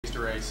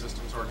SRA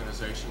systems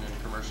organization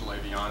in commercial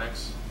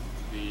avionics.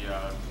 The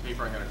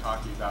paper I'm going to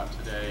talk to you about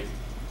today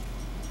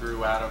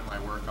grew out of my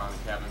work on the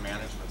cabin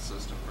management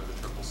system for the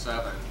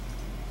 777,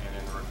 and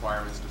in the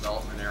requirements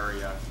development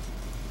area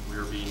we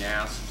were being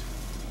asked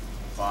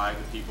by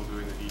the people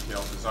doing the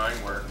detailed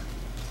design work,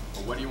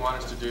 well, what do you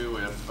want us to do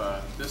if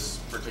this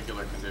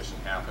particular condition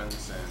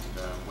happens,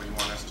 and what do you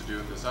want us to do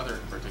if this other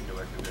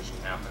particular condition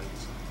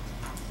happens?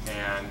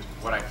 And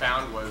what I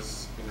found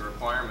was, in the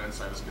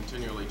requirements, I was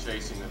continually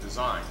chasing the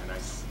design, and I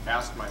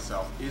asked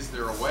myself, is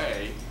there a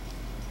way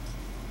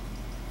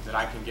that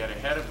I can get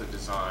ahead of the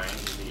design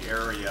in the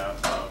area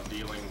of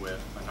dealing with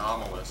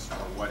anomalous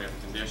or what-if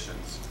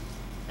conditions?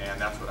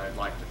 And that's what I'd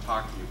like to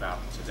talk to you about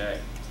today.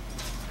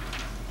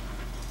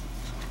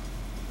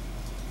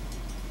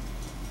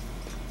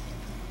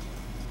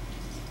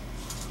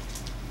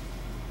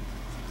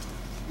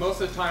 Most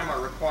of the time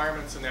our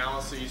requirements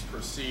analyses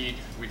proceed,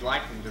 we'd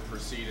like them to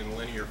proceed in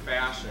linear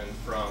fashion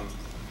from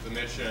the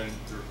mission,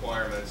 the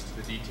requirements, to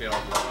the detailed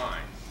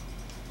design.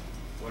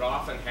 What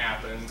often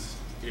happens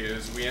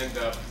is we end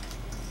up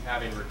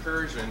having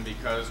recursion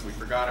because we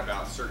forgot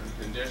about certain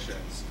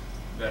conditions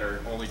that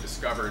are only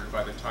discovered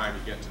by the time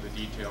you get to the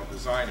detailed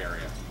design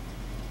area.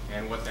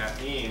 And what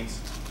that means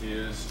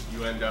is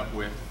you end up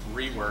with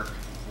rework,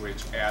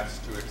 which adds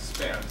to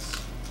expense.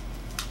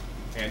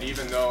 And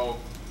even though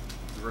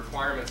the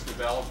requirements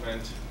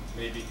development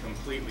may be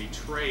completely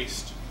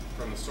traced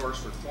from the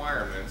source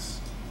requirements,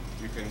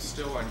 you can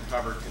still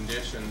uncover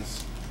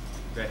conditions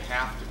that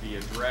have to be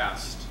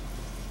addressed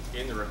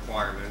in the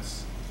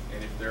requirements,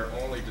 and if they're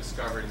only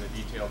discovered in the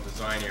detailed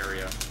design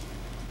area,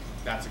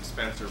 that's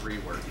expensive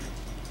rework.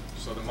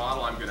 So the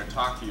model I'm going to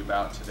talk to you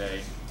about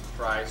today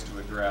tries to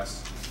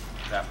address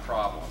that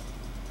problem.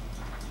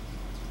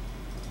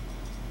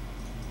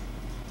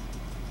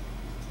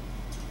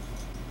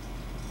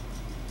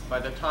 By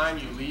the time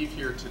you leave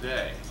here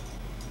today,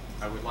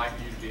 I would like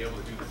you to be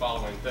able to do the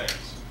following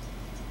things.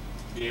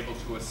 Be able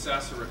to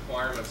assess a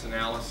requirements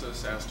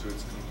analysis as to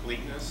its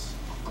completeness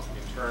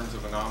in terms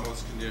of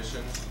anomalous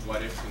conditions,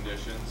 what-if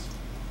conditions.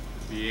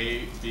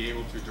 Be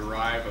able to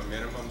derive a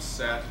minimum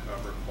set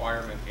of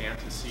requirement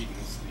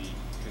antecedents, the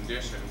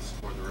conditions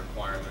for the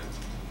requirement,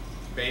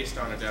 based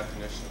on a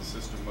definition of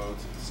system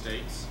modes and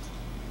states,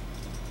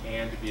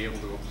 and to be able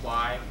to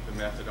apply the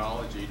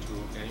methodology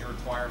to any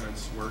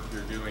requirements work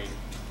you're doing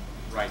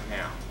right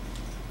now.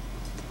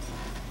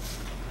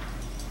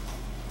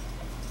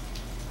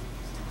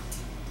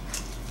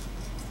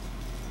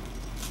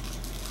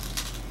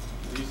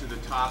 These are the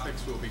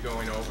topics we'll be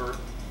going over.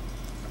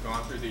 I've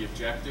gone through the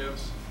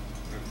objectives.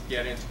 I'm going to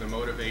get into the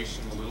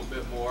motivation a little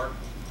bit more.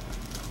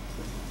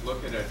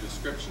 Look at a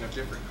description of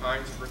different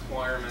kinds of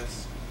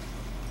requirements.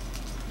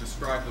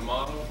 Describe the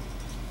model.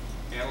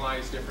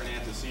 Analyze different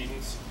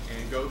antecedents.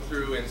 And go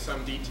through in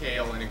some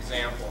detail an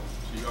example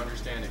so you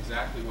understand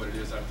exactly what it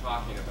is I'm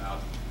talking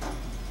about.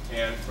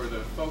 And for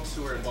the folks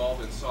who are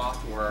involved in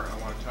software,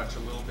 I want to touch a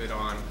little bit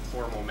on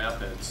formal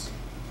methods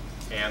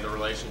and the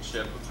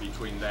relationship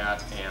between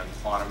that and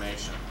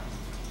automation.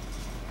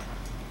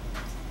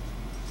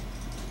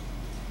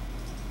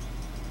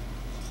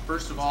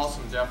 First of all,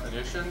 some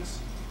definitions.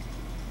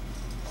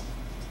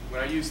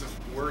 When I use the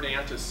word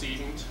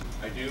antecedent,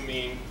 I do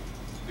mean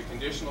the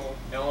conditional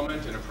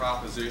element in a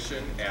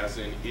proposition, as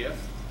in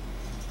if,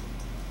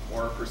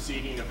 or a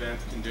preceding event,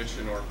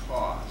 condition, or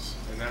cause.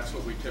 And that's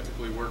what we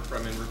typically work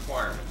from in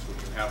requirements. When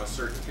you have a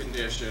certain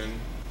condition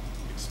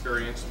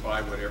experienced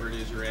by whatever it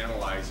is you're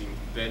analyzing,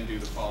 then do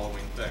the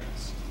following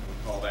things. And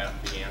we call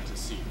that the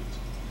antecedent.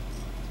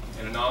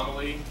 An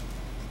anomaly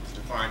is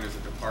defined as a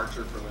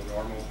departure from a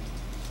normal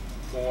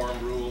form,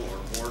 rule,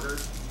 or order.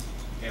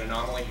 And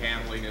anomaly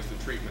handling is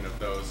the treatment of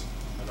those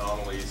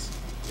anomalies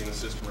in the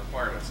system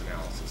requirements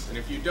analysis. And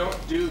if you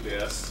don't do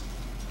this,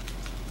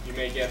 you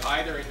may get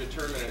either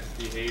indeterminate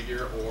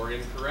behavior or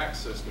incorrect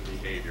system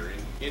behavior.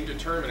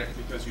 Indeterminate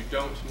because you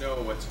don't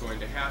know what's going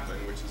to happen,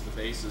 which is the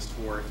basis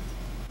for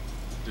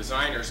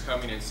designers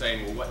coming and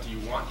saying, well, what do you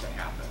want to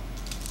happen?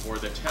 Or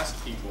the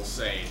test people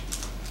saying,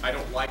 I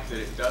don't like that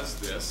it does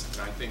this,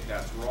 and I think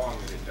that's wrong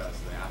that it does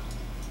that.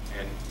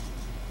 And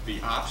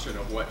the option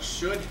of what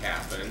should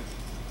happen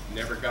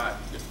never got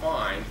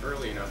defined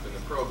early enough in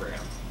the program.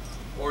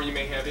 Or you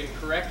may have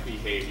incorrect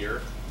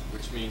behavior,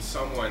 which means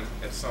someone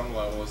at some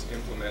level has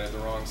implemented the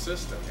wrong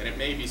system. And it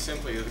may be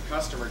simply that the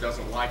customer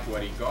doesn't like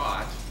what he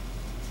got,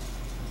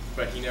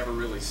 but he never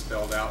really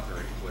spelled out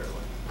very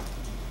clearly.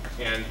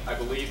 And I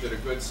believe that a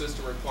good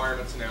system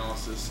requirements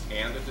analysis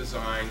and the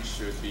design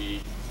should be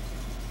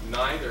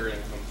neither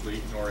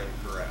incomplete nor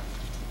incorrect.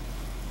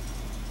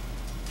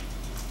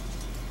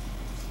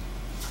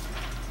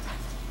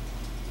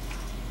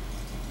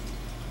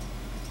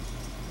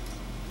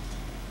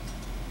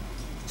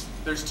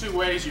 There's two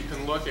ways you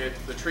can look at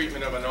the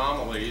treatment of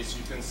anomalies.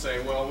 You can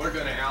say, well, we're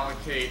going to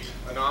allocate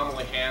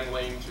anomaly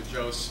handling to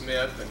Joe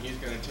Smith, and he's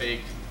going to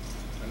take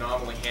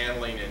anomaly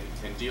handling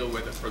and deal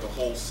with it for the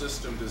whole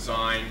system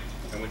design.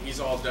 And when he's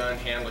all done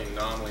handling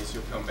anomalies,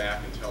 he'll come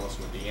back and tell us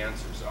what the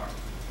answers are.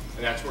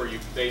 And that's where you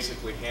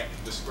basically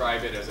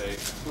describe it as an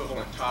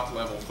equivalent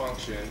top-level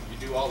function.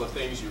 You do all the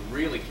things you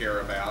really care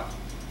about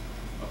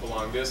up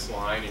along this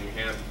line, and you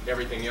have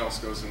everything else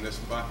goes in this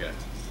bucket.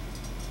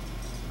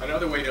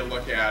 Another way to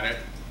look at it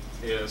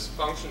is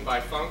function by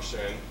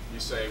function.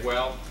 You say,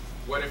 well,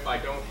 what if I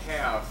don't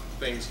have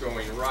things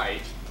going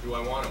right? Do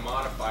I want to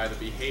modify the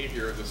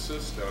behavior of the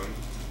system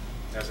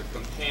as a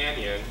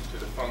companion to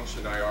the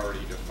function I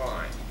already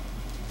defined?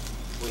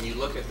 When you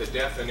look at the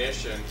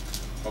definition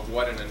of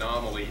what an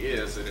anomaly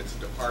is, that it's a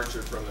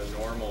departure from the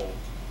normal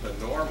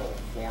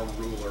form,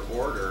 rule, or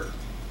order,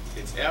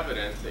 it's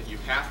evident that you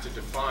have to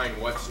define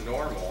what's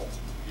normal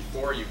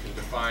before you can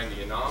define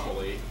the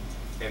anomaly,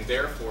 and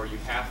therefore you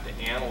have to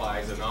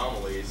analyze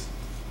anomalies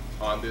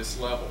on this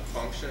level,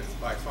 function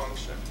by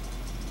function.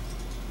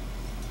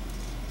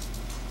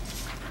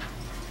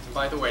 And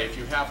by the way, if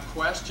you have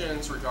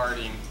questions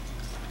regarding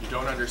you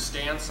don't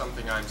understand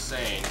something I'm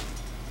saying,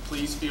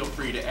 please feel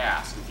free to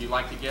ask. If you'd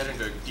like to get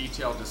into a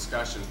detailed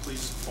discussion,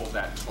 please hold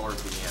that toward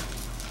the end.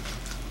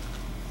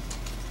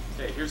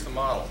 Okay, here's the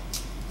model.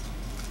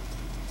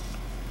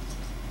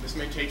 This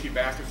may take you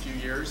back a few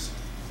years.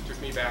 It took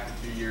me back a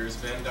few years,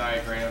 Venn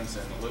diagrams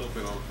and a little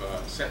bit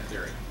of set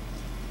theory.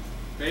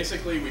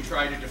 Basically, we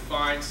try to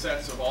define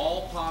sets of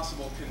all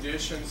possible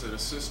conditions that a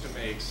system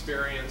may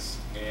experience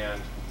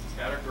and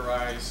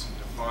categorize and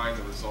define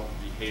the resultant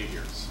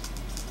behaviors.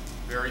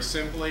 Very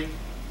simply,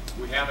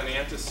 we have an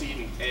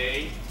antecedent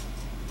A.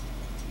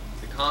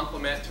 The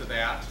complement to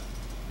that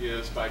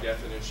is, by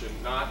definition,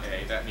 not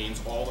A. That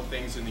means all the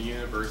things in the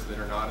universe that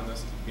are not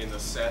in the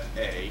set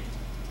A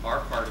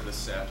are part of the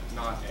set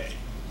not A.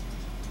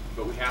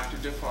 But we have to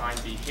define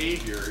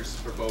behaviors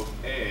for both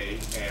A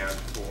and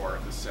for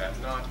the set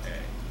not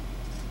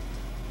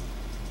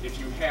A. If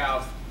you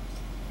have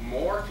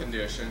more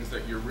conditions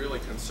that you're really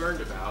concerned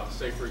about,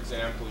 say for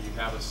example you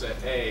have a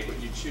set A, but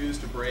you choose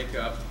to break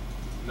up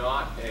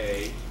not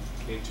A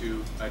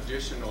into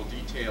additional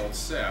detailed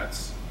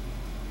sets,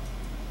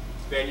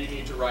 then you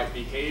need to write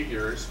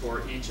behaviors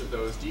for each of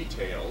those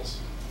details,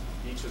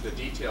 each of the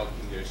detailed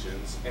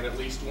conditions, and at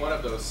least one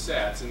of those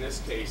sets, in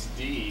this case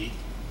D,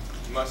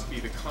 must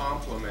be the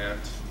complement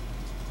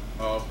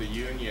of the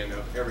union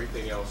of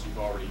everything else you've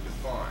already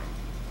defined.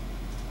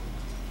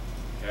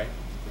 Okay?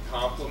 The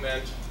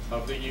complement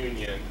of the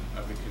union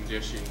of the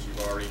conditions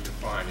you've already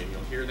defined. And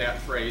you'll hear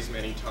that phrase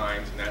many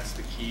times, and that's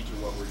the key to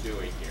what we're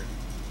doing here.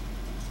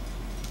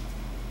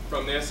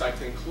 From this, I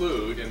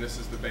conclude, and this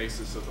is the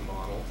basis of the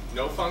model,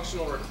 no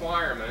functional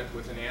requirement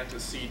with an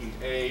antecedent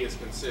A is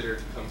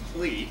considered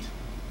complete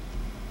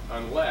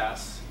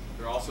unless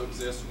there also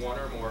exists one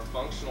or more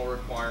functional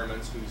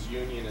requirements whose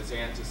union is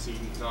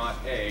antecedent not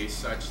A,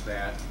 such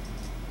that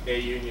A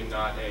union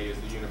not A is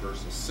the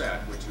universal set,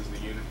 which is the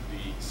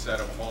set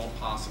of all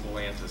possible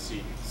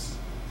antecedents.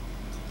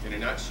 In a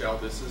nutshell,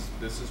 this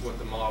is what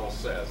the model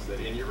says,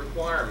 that in your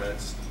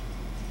requirements,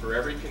 for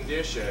every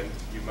condition,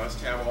 you must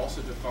have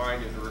also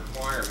defined in the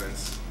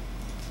requirements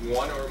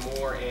one or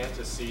more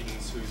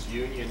antecedents whose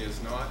union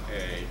is not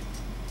A,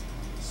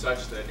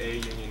 such that A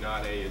union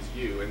not A is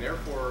U. And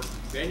therefore,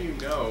 then you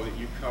know that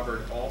you've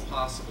covered all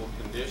possible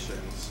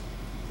conditions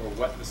for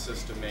what the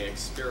system may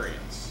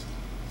experience.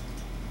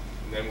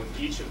 And then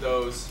with each of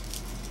those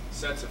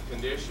sets of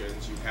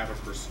conditions, you have a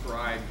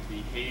prescribed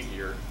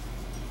behavior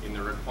in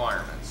the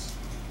requirements.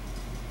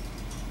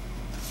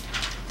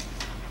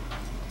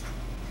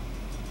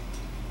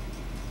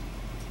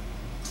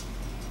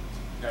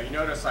 Now you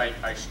notice I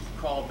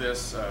called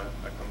this a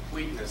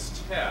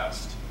completeness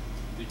test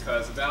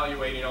because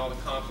evaluating all the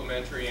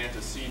complementary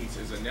antecedents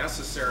is a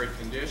necessary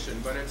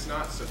condition, but it's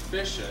not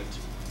sufficient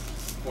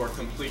for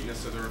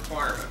completeness of the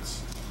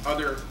requirements.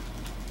 Other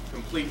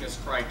completeness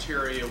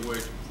criteria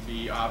would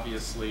be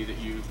obviously that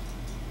you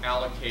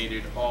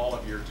allocated all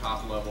of your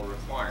top-level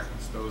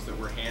requirements, those that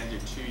were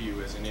handed to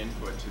you as an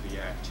input to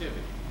the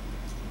activity.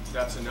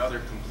 That's another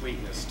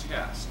completeness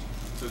test.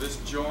 So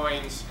this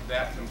joins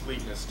that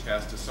completeness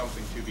test as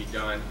something to be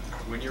done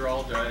when you're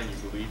all done and you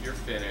believe you're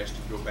finished.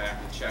 You go back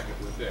and check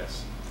it with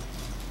this.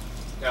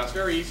 Now it's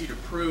very easy to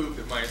prove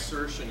that my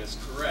assertion is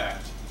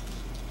correct,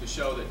 to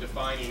show that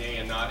defining A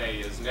and not A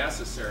is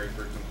necessary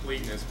for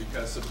completeness,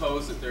 because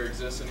suppose that there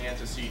exists an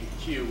antecedent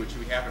Q which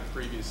we haven't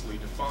previously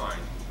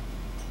defined.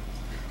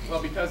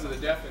 Well, because of the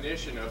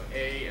definition of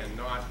A and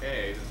not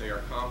A, that they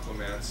are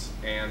complements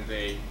and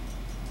the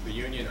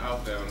union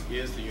of them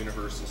is the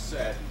universal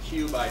set,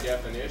 Q by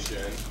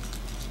definition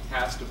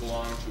has to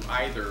belong to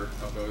either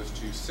of those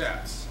two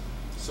sets.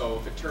 So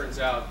if it turns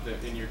out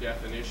that in your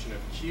definition of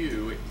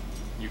Q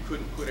you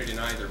couldn't put it in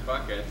either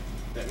bucket,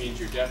 that means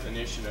your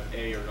definition of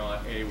A or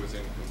not A was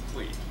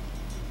incomplete.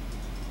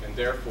 And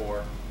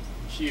therefore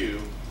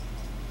Q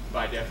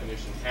by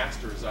definition has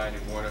to reside in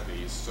one of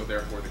these, so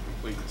therefore the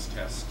completeness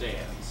test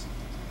stands.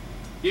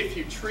 If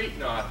you treat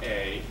not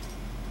A,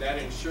 that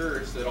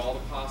ensures that all the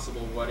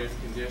possible what-if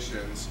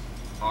conditions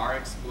are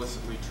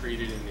explicitly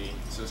treated in the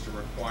system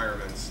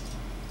requirements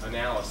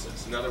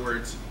analysis. In other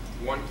words,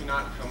 one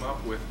cannot come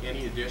up with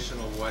any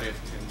additional what-if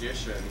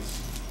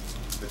conditions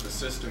that the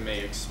system may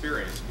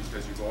experience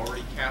because you've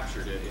already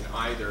captured it in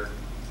either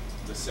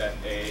the set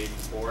A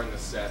or in the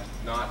set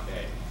not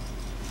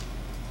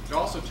A. It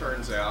also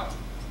turns out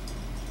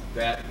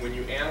that when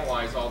you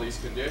analyze all these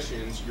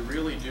conditions, you're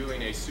really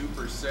doing a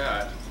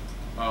superset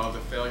of the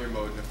failure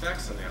mode and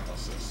effects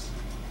analysis,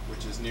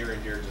 which is near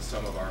and dear to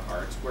some of our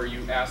hearts, where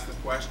you ask the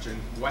question,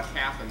 what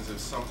happens if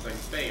something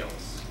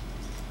fails?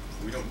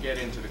 We don't get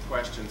into the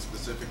question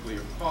specifically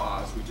of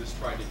cause, we just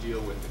try to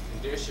deal with the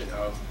condition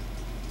of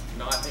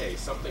not A,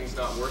 something's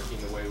not working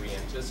the way we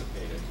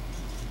anticipated.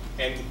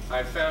 And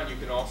I've found you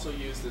can also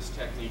use this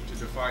technique to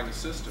define the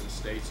system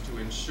states to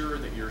ensure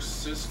that your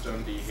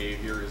system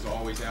behavior is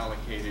always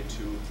allocated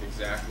to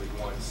exactly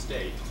one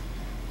state,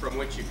 from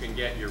which you can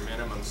get your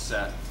minimum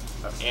set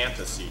of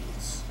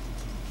antecedents.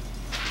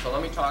 So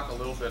let me talk a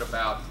little bit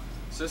about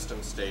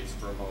system states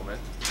for a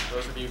moment.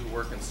 Those of you who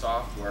work in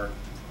software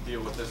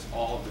deal with this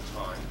all of the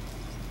time.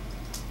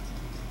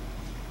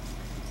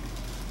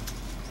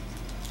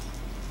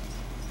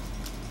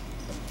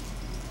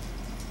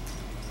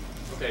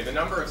 Okay, the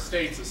number of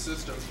states a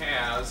system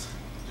has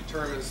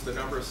determines the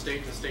number of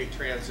state-to-state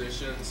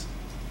transitions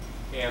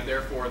and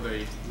therefore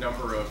the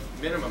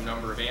minimum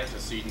number of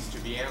antecedents to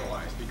be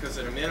analyzed. Because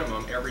at a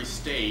minimum, every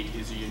state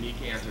is a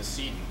unique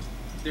antecedent.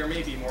 There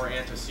may be more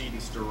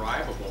antecedents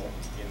derivable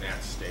in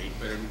that state,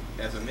 but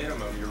as a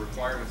minimum, your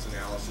requirements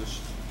analysis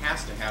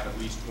has to have at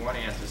least one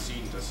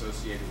antecedent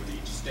associated with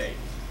each state.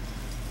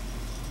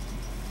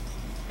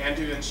 And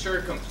to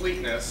ensure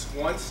completeness,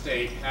 one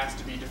state has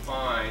to be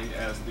defined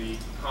as the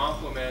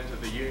complement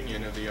of the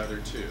union of the other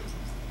two.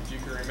 If you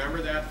can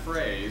remember that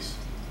phrase,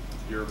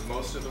 you're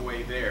most of the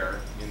way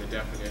there in the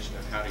definition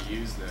of how to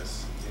use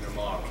this in a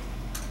model.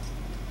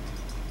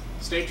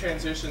 State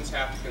transitions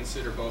have to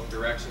consider both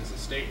directions of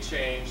state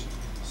change.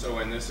 So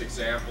in this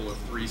example of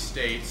 3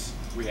 states,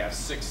 we have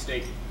 6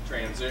 state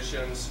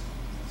transitions,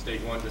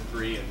 state 1 to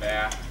 3 and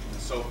back, and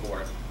so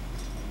forth.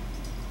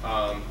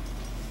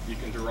 You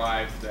can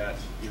derive that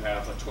you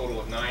have a total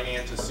of 9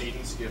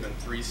 antecedents given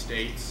 3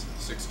 states,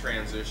 6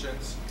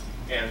 transitions.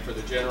 And for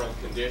the general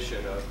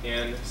condition of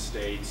n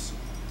states,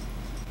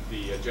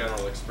 the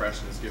general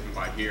expression is given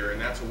by here. And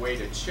that's a way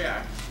to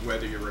check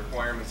whether your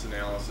requirements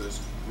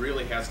analysis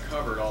really has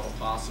covered all the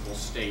possible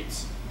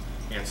states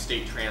and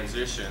state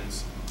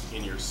transitions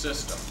in your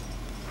system.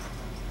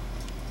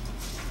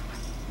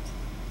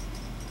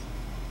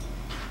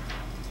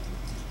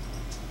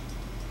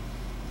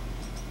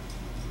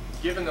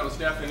 Given those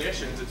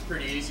definitions, it's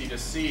pretty easy to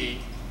see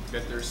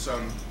that there's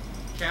some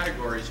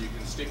categories you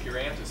can stick your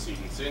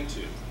antecedents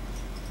into.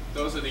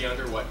 Those are the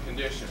under what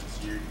conditions.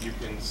 You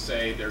can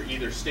say they're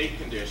either state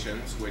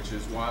conditions, which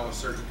is while a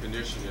certain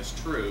condition is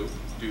true,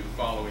 do the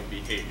following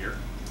behavior,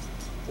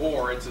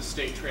 or it's a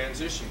state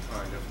transition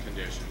kind of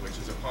condition, which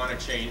is upon a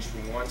change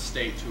from one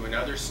state to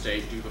another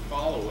state, do the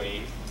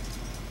following.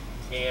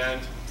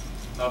 And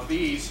of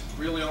these,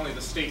 really only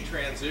the state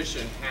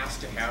transition has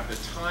to have the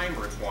time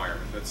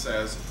requirement that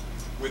says,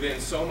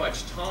 within so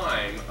much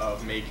time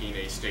of making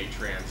a state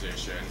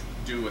transition,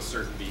 do a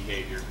certain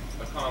behavior,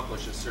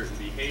 accomplish a certain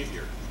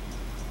behavior.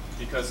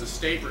 Because the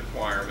state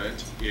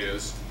requirement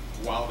is,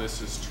 while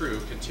this is true,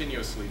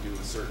 continuously do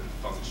a certain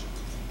function.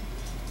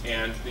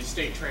 And the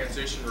state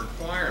transition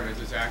requirement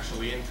is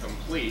actually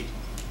incomplete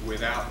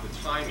without the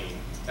timing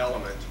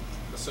element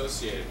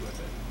associated with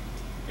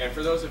it. And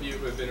for those of you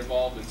who have been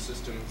involved in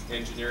system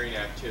engineering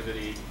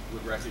activity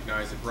would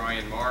recognize that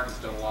Brian Marr has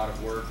done a lot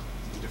of work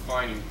in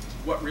defining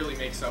what really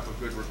makes up a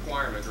good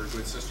requirement or a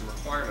good system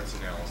requirements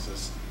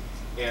analysis.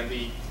 And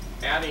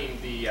adding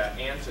the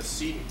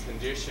antecedent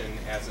condition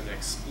as an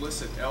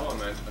explicit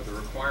element of the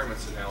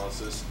requirements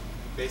analysis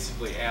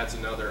basically adds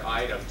another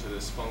item to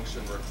this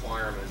function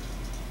requirement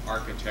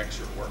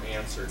architecture or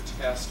answer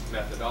test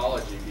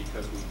methodology,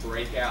 because we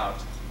break out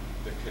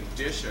the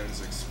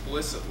conditions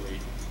explicitly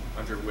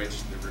under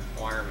which the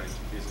requirement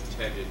is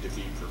intended to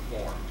be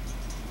performed.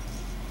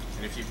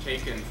 And if you've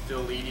taken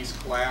Phil Leedy's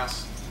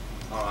class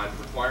on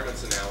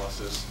requirements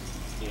analysis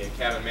in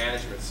cabin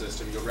management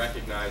system, you'll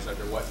recognize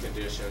under what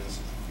conditions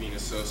being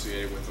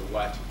associated with the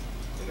what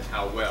and the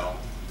how well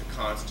to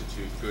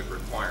constitute good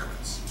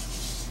requirements.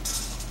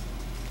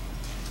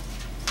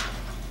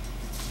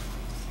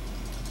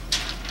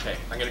 Okay,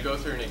 I'm going to go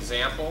through an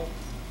example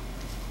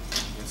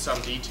in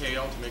some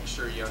detail to make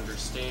sure you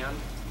understand.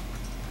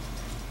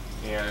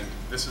 And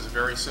this is a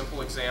very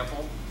simple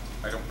example.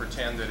 I don't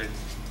pretend that it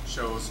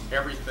shows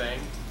everything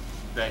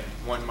that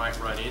one might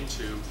run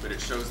into, but it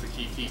shows the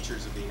key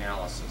features of the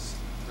analysis.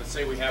 Let's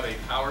say we have a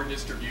power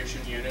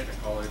distribution unit,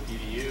 I call it a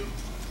PDU.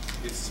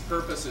 Its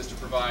purpose is to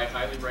provide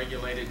highly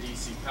regulated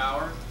DC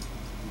power.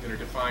 I'm going to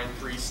define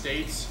 3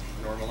 states: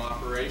 normal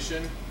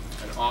operation,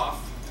 an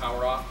off,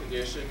 power off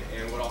condition,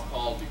 and what I'll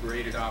call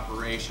degraded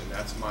operation.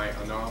 That's my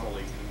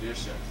anomaly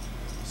condition.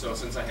 So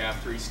since I have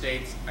 3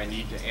 states, I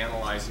need to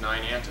analyze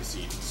 9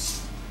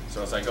 antecedents.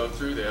 So as I go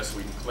through this,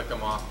 we can click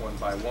them off one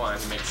by one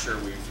and make sure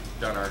we've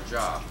done our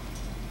job.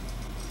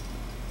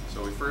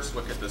 So we first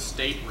look at the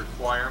state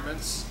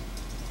requirements.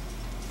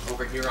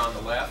 Over here on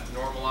the left,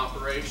 normal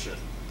operation.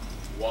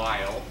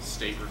 while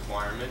state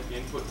requirement,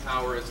 input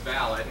power is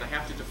valid, and I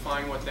have to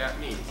define what that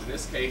means. In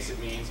this case, it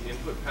means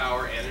input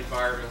power and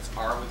environments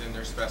are within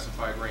their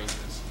specified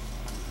ranges.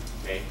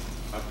 Okay?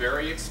 A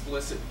very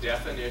explicit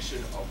definition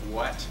of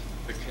what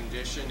the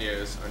condition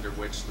is under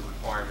which the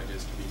requirement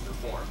is to be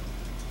performed.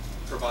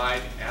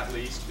 Provide at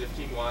least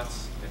 15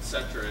 watts,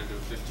 etc. into a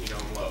 15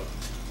 ohm load.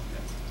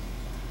 Okay.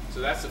 So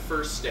that's the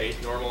first state,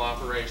 normal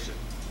operation.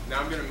 Now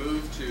I'm going to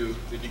move to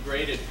the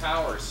degraded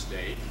power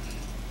state.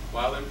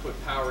 While input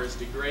power is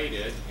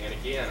degraded, and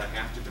again I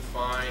have to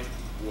define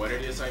what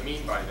it is I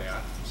mean by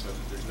that so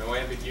that there's no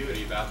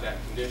ambiguity about that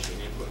condition.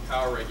 Input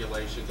power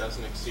regulation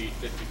doesn't exceed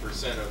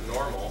 50% of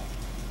normal,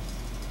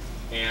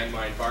 and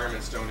my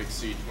environments don't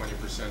exceed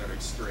 20% of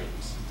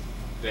extremes.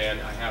 Then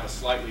I have a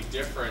slightly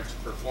different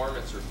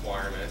performance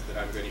requirement that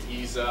I'm going to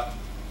ease up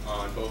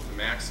on both the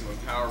maximum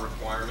power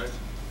requirement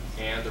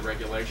and the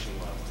regulation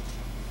level.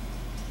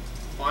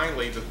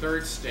 Finally, the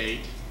third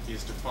state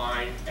is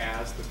defined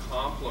as the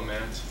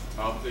complement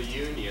of the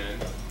union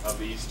of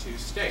these two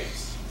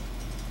states.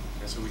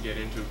 And so we get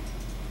into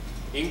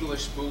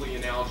English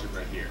Boolean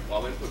algebra here.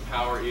 While input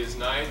power is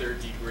neither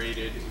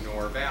degraded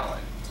nor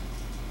valid.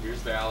 Here's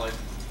valid,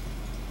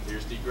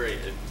 here's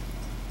degraded,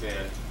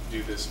 then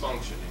do this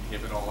function,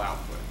 inhibit all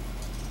output.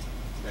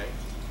 Okay?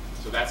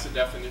 So that's the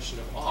definition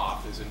of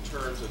off, is in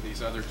terms of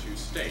these other two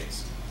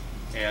states.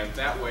 And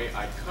that way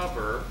I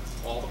cover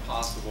all the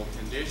possible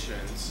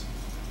conditions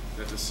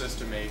that the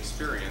system may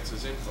experience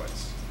as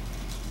inputs.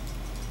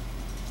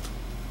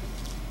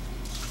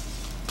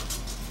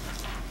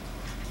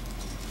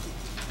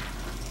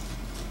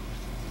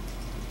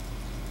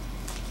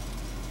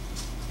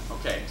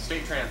 Okay,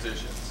 state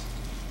transitions.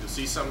 You'll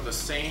see some of the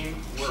same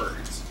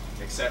words,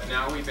 except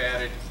now we've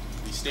added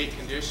the state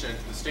condition,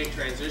 the state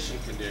transition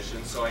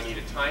condition, so I need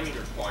a timing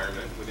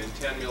requirement within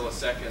 10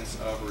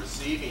 milliseconds of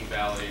receiving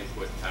valid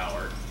input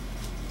power.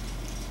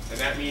 And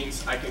that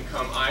means I can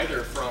come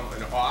either from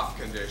an off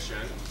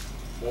condition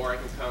or I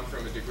can come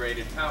from a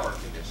degraded power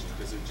condition,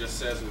 because it just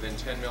says within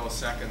 10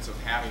 milliseconds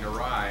of having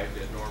arrived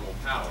at normal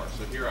power.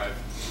 So here I've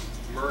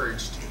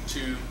merged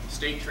two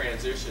state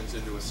transitions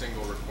into a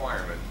single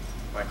requirement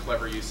by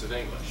clever use of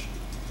English.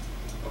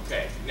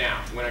 Okay,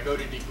 now when I go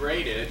to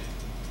degraded,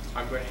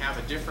 I'm going to have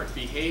a different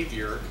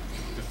behavior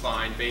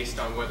defined based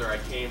on whether I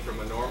came from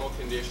a normal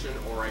condition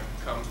or I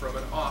come from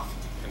an off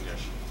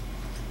condition.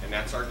 And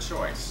that's our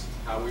choice,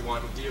 how we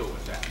want to deal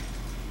with that.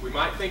 We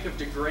might think of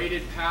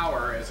degraded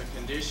power as a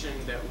condition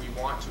that we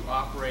want to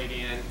operate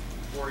in,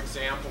 for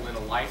example, in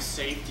a life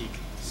safety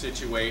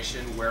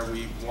situation where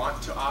we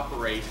want to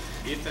operate,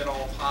 if at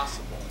all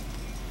possible.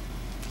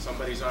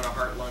 Somebody's on a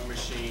heart-lung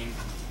machine,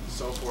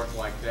 so forth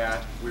like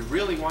that. We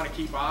really want to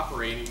keep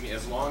operating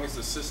as long as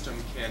the system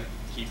can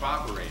keep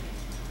operating.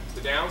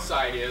 The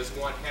downside is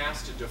one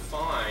has to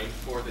define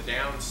for the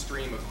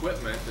downstream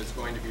equipment that's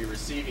going to be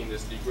receiving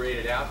this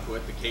degraded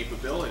output the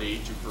capability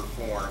to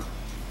perform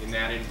in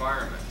that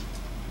environment.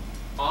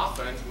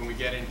 Often when we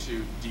get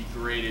into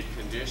degraded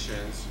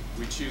conditions,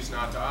 we choose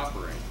not to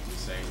operate. We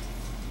say,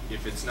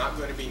 if it's not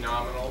going to be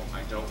nominal,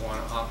 I don't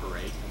want to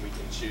operate, and we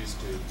can choose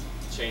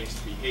to change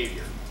the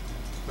behavior.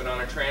 But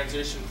on a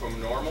transition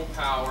from normal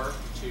power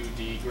to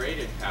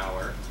degraded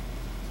power,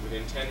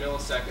 within 10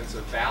 milliseconds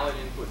of valid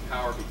input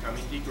power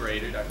becoming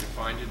degraded, I've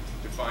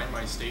defined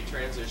my state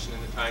transition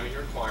and the timing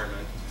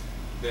requirement.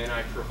 Then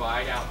I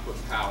provide output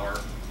power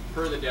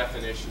per the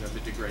definition of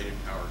the degraded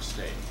power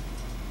state.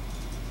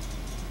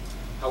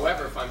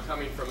 However, if I'm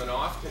coming from an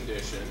off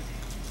condition,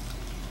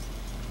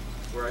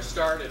 where I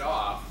started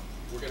off,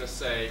 we're going to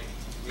say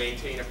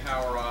maintain a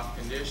power off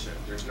condition.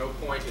 There's no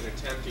point in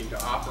attempting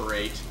to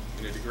operate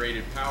in a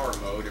degraded power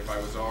mode if I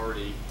was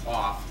already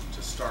off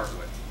to start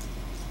with.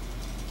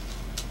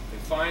 And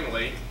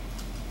finally,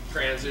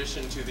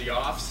 transition to the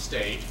off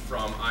state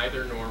from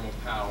either normal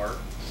power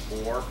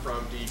or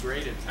from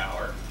degraded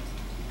power.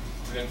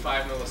 Within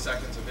 5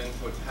 milliseconds of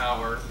input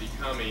power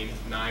becoming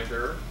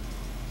neither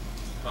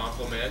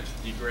complement,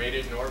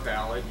 degraded, nor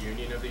valid,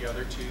 union of the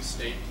other two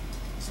state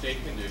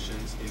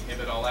conditions,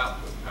 inhibit all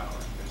output power.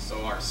 And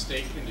so our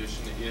state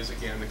condition is,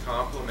 again, the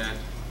complement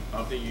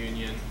of the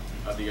union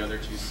of the other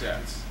two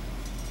sets.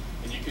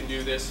 And you can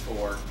do this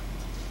for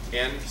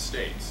n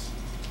states.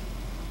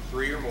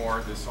 3 or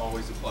more, this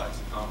always applies,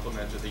 the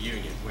complement of the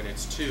union. When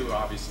it's 2,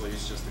 obviously,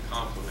 it's just the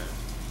complement.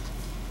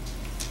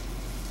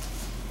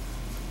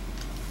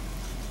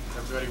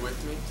 Everybody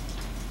with me?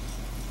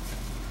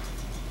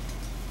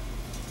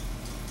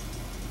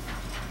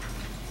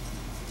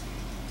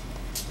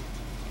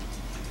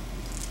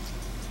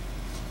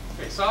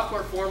 Okay,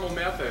 software formal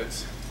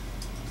methods.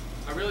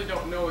 I really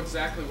don't know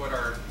exactly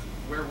where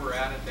we're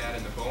at that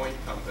in the Boeing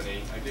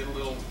company. I did a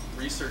little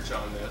research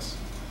on this.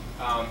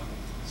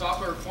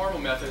 Software formal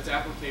methods,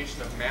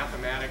 application of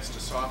mathematics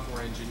to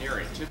software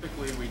engineering.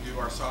 Typically, we do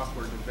our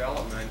software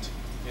development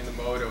in the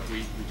mode of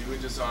we do a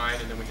design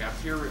and then we have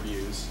peer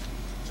reviews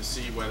to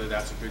see whether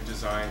that's a good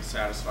design,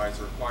 satisfies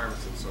the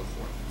requirements, and so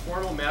forth.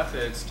 Formal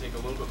methods take a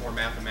little bit more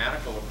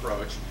mathematical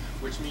approach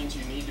which means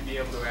you need to be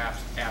able to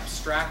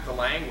abstract the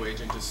language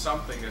into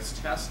something that's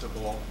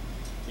testable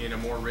in a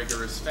more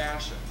rigorous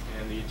fashion.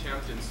 And the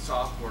attempt in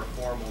software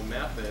formal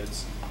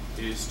methods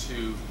is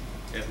to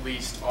at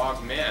least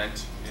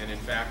augment and in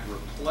fact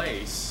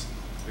replace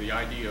the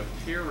idea of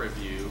peer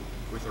review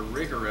with a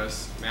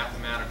rigorous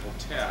mathematical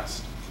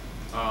test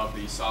of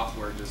the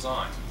software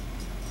design.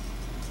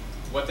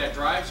 What that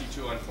drives you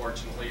to,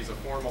 unfortunately, is a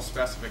formal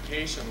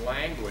specification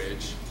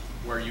language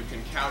where you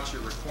can couch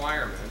your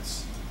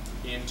requirements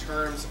in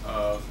terms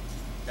of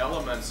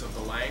elements of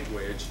the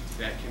language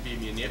that can be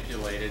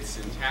manipulated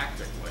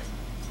syntactically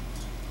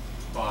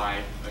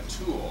by a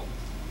tool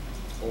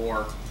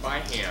or by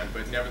hand,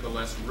 but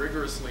nevertheless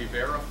rigorously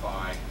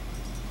verified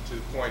to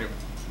the point of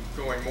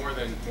going more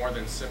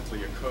than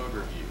simply a code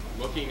review,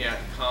 looking at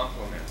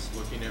complements,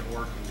 looking at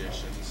or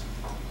conditions.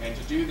 And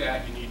to do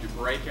that, you need to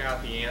break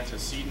out the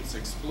antecedents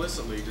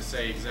explicitly to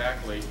say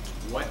exactly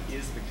what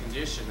is the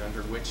condition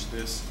under which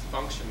this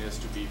function is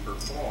to be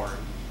performed,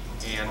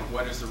 and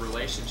what is the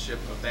relationship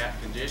of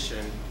that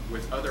condition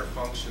with other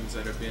functions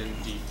that have been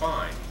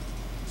defined.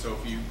 So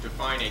if you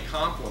define a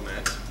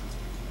complement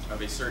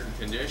of a certain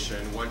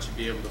condition, one should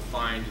be able to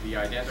find the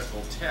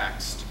identical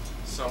text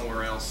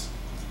somewhere else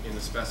in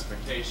the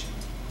specification.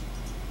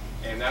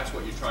 And that's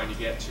what you're trying to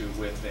get to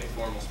with a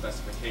formal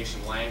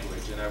specification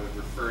language. And I would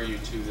refer you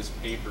to this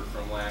paper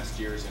from last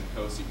year's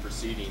NCOSE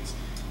proceedings.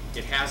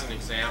 It has an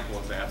example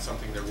of that,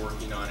 something they're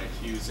working on at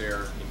Hughes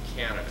Air in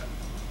Canada.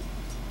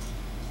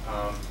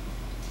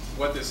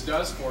 What this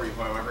does for you,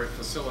 however, it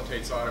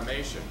facilitates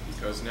automation,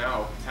 because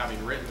now,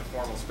 having written the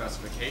formal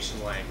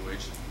specification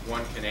language,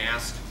 one can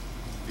ask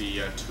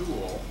the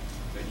tool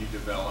that you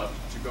developed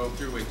to go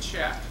through and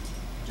check,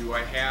 do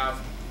I have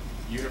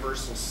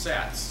universal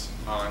sets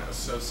on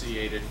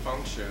associated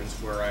functions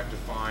where I've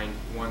defined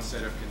one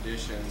set of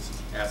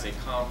conditions as a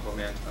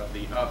complement of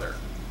the other.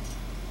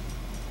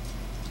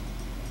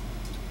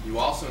 You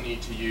also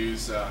need to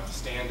use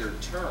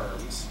standard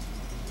terms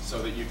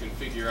so that you can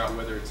figure out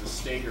whether it's a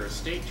state or a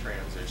state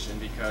transition,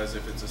 because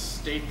if it's a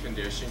state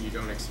condition, you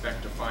don't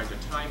expect to find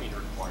a timing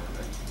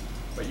requirement.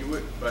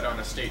 But on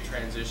a state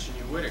transition,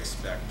 you would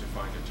expect to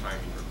find a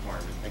timing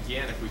requirement.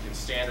 Again, if we can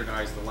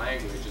standardize the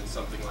language in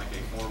something like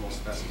a formal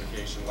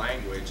specification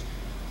language,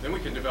 then we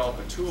can develop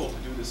a tool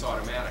to do this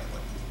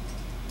automatically.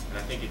 And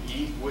I think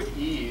it would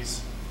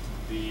ease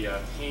the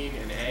pain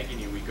and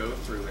agony we go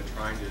through in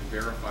trying to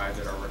verify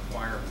that our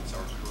requirements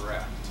are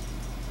correct.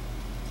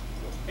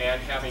 And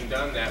having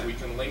done that, we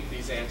can link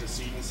these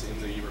antecedents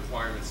in the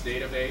requirements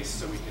database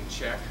so we can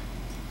check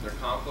their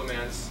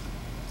complements.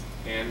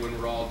 And when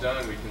we're all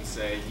done, we can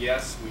say,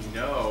 yes, we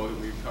know that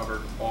we've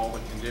covered all the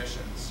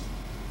conditions.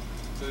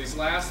 So these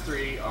last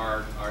three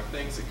are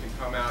things that can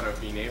come out of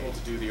being able to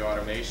do the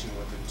automation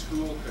what the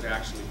tool could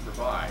actually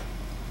provide.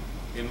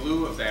 In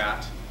lieu of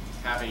that,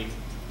 having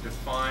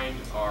defined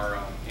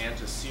our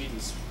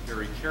antecedents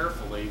very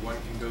carefully, one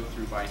can go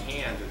through by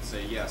hand and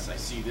say, yes, I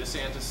see this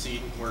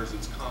antecedent, where's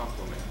its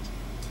complement?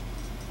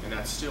 And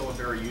that's still a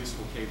very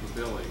useful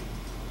capability.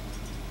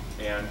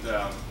 And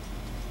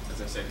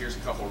as I said, here's a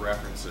couple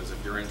references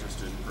if you're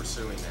interested in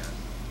pursuing that.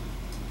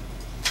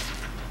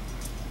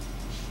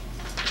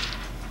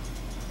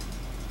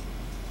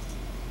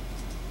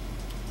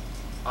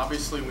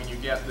 Obviously, when you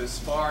get this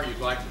far, you'd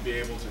like to be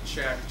able to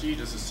check, gee,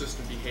 does the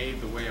system behave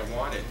the way I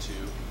want it to,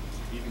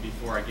 even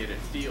before I get it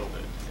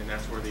fielded? And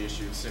that's where the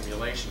issue of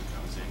simulation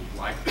comes in. You'd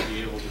like to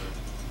be able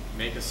to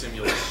make a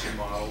simulation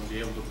model, be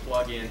able to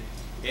plug in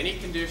any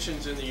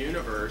conditions in the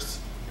universe,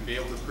 and be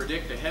able to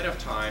predict ahead of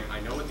time, I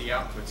know what the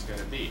output's going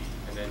to be,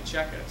 and then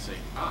check it and say,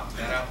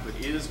 that output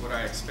is what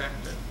I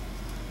expected.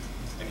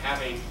 And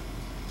having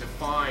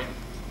defined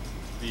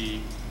the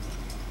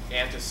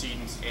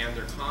antecedents and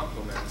their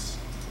complements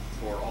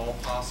for all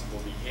possible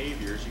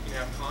behaviors, you can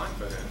have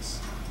confidence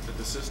that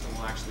the system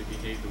will actually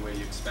behave the way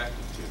you expect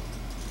it to.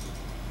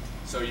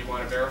 So you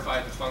want to verify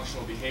that the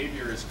functional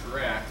behavior is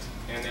correct,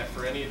 and that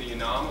for any of the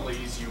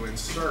anomalies you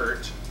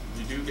insert,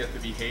 you do get the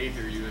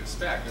behavior you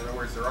expect. In other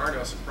words, there are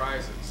no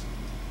surprises.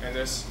 And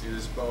this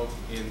is both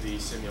in the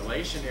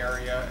simulation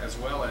area as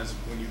well as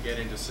when you get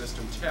into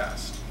system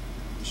test.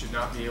 You should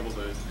not be able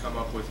to come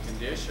up with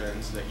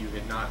conditions that you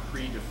had not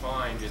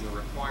predefined in the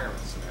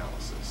requirements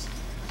analysis.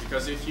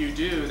 Because if you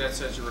do, that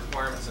says your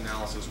requirements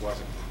analysis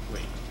wasn't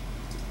complete.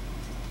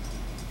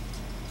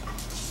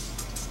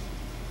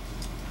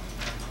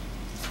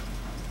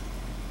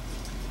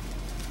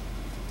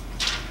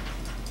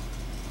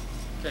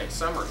 Okay,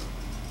 summary.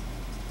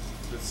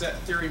 The set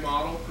theory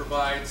model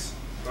provides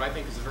what I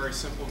think is a very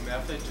simple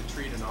method to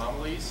treat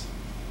anomalies.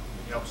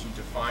 It helps you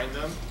define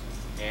them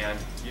and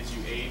gives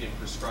you aid in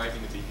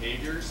prescribing the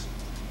behaviors.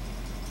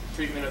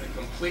 Treatment of the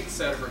complete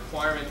set of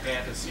requirement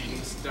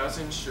antecedents does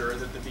ensure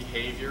that the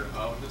behavior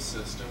of the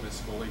system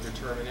is fully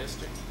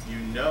deterministic. You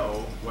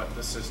know what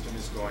the system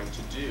is going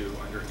to do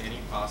under any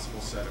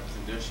possible set of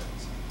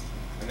conditions.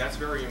 And that's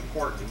very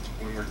important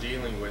when we're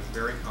dealing with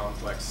very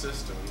complex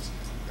systems,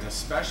 and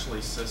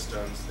especially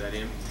systems that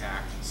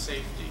impact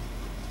safety.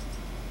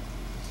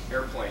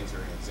 Airplanes are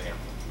an example.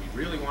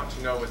 We really want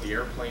to know what the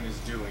airplane is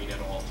doing at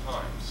all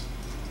times.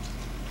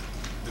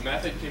 The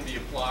method can be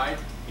applied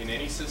in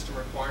any system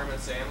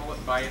requirements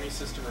analyst, by any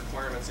system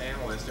requirements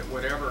analyst at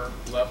whatever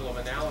level of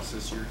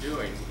analysis you're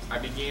doing. I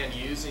began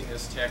using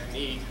this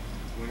technique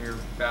when we were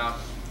about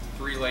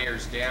 3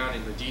 layers down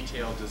in the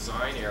detailed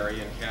design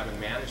area and cabin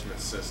management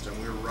system.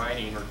 We were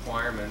writing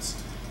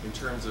requirements in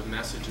terms of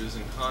messages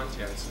and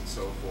contents and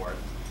so forth.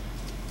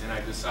 And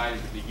I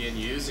decided to begin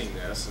using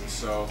this, and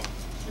so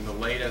in the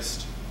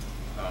latest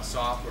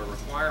software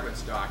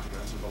requirements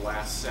documents, or the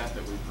last set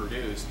that we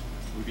produced,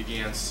 we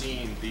began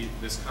seeing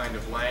this kind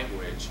of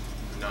language,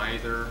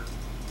 neither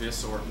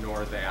this or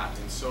nor that,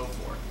 and so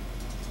forth.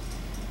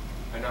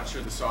 I'm not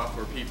sure the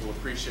software people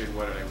appreciated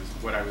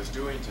what I was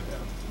doing to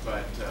them,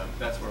 but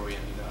that's where we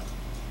ended up.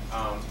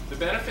 The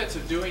benefits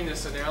of doing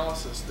this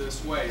analysis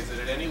this way is that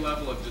at any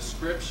level of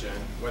description,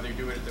 whether you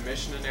do it at the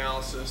mission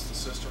analysis, the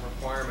system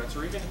requirements,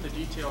 or even at the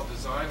detailed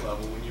design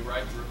level, when you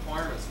write the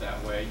requirements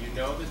that way, you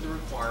know that the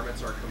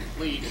requirements are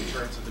complete in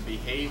terms of the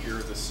behavior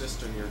of the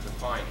system you're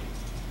defining.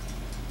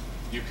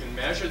 You can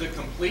measure the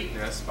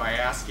completeness by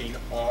asking,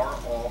 are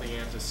all the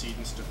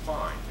antecedents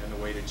defined? And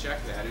the way to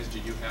check that is, do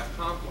you have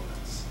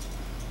complements?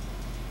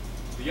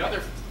 The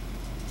other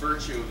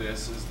virtue of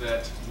this is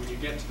that when you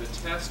get to the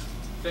test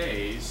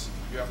phase,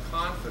 you have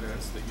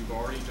confidence that you've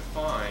already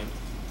defined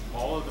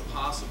all of the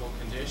possible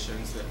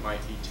conditions that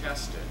might be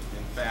tested.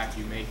 In fact,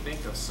 you may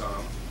think of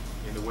some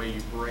in the way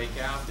you break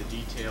out the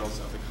details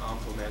of the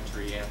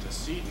complementary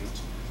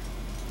antecedent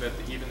that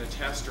even the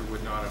tester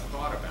would not have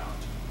thought about.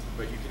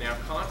 But you can have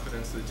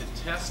confidence that the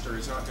tester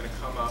is not going to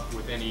come up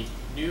with any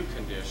new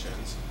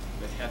conditions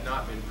that had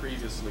not been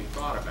previously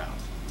thought about.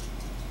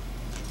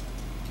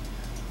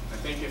 I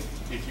think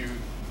if you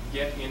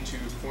get into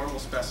formal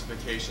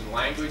specification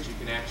language, you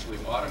can actually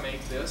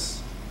automate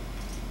this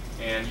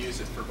and use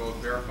it for both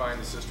verifying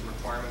the system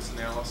requirements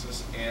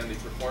analysis and the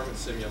performance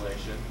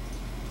simulation.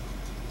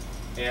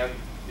 And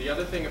the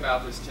other thing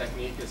about this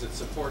technique is it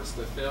supports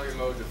the failure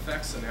mode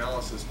defects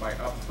analysis by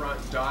upfront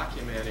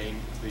documenting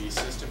the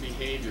system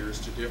behaviors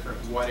to different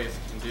what-if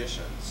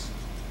conditions.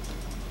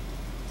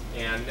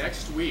 And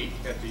next week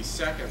at the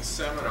second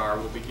seminar,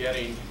 we'll be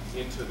getting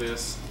into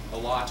this a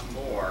lot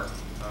more.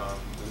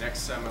 The next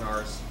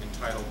seminar is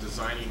entitled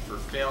Designing for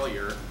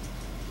Failure,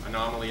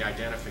 Anomaly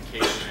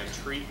Identification and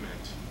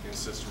Treatment in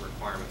System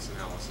Requirements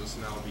Analysis,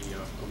 and that'll be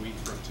a week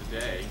from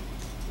today,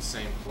 the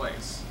same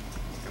place.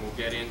 And we'll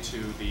get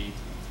into the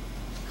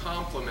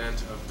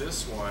complement of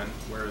this one,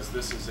 whereas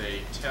this is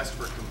a test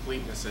for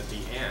completeness at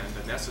the end,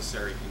 a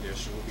necessary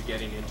condition. We'll be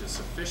getting into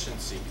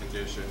sufficiency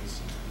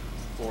conditions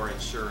for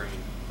ensuring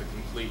the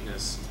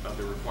completeness of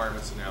the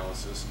requirements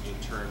analysis in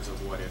terms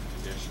of what-if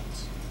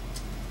conditions.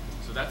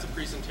 So that's a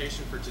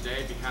presentation for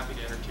today. I'd be happy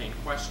to entertain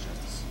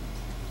questions.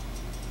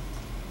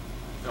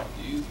 Phil?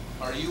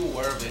 Are you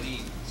aware of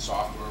any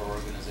software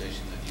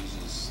organization that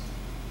uses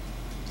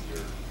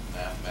your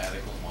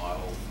mathematical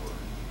model for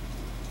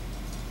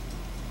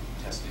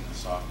testing the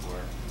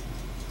software?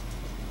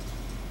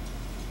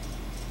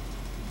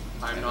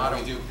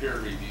 We do peer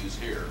reviews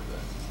here,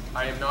 but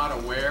I am not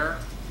aware.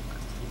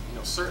 You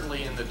know,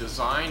 certainly in the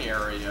design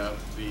area,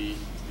 the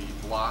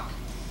block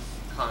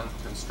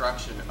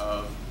construction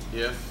of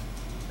if,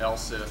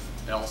 else if,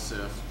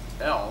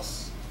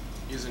 else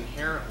is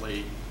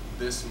inherently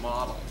this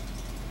model.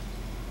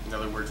 In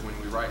other words, when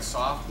we write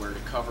software to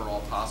cover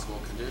all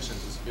possible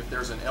conditions, if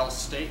there's an else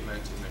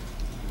statement in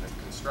the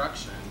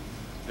construction,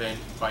 then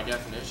by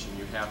definition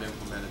you have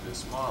implemented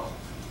this model.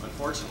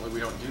 Unfortunately,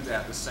 we don't do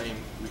that the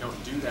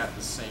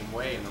same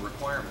way in the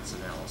requirements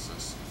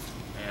analysis,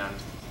 and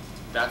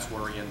that's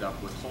where we end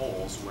up with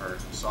holes, where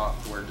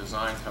software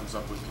design comes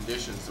up with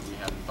conditions that we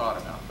hadn't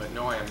thought about. But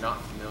no, I am not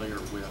familiar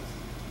with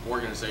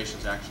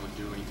organizations actually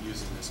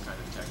using this kind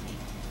of technique.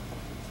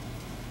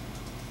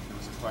 There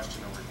was a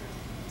question over here.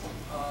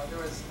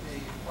 There was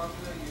a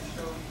formula you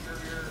showed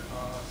earlier,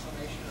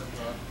 summation of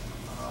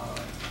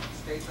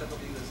states, I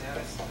believe, is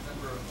annexed to the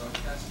number of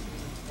tests in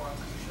the form.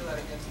 Can you show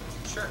that again,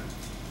 please? Sure.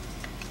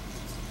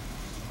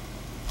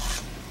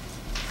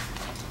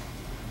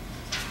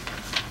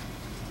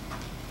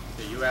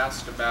 Okay, you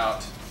asked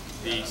about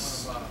the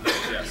yes,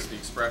 the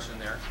expression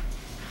there.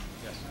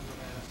 Yes.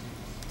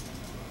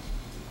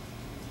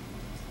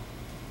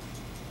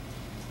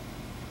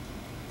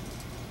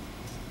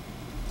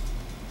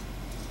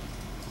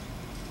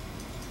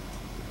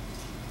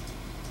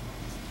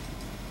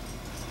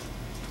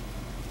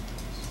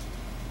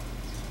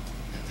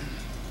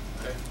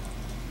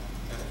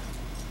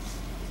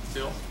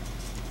 Phil?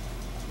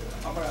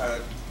 I'm going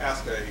to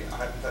ask a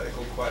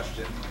hypothetical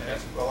question, and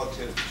it's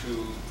relative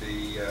to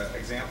the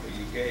example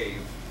you gave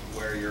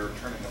where you're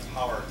turning a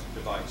power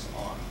device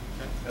on.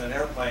 Okay. In an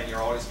airplane,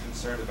 you're always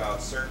concerned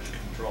about surge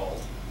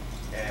control,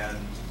 and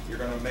you're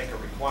going to make a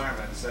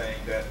requirement saying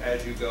that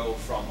as you go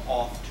from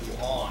off to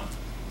on,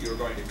 you're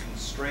going to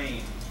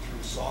constrain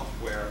through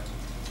software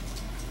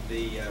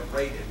the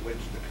rate at which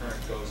the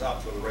current goes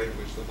up, or the rate at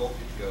which the voltage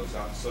goes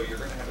up. So you're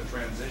going to have a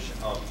transition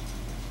of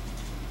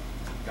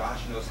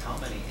gosh knows how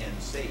many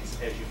end states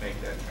as you make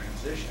that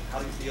transition. How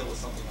do you deal with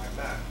something like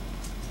that?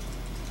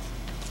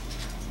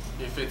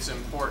 If it's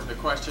important, the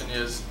question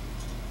is,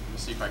 let me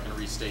see if I can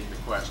restate the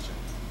question.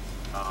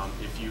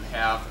 If you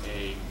have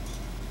a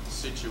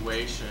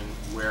situation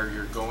where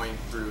you're going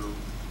through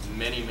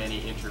many,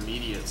 many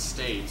intermediate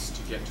states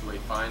to get to a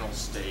final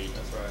state,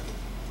 That's right.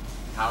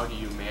 how do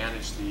you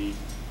manage the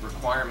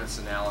requirements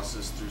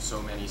analysis through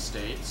so many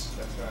states?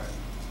 That's right.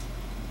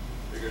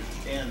 Because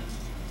N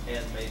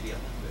may be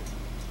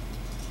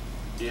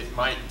 100. It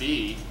might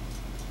be,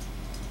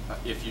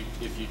 if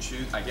you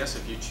choose, I guess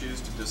if you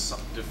choose to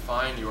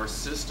define your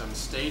system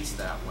states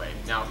that way.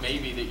 Now it may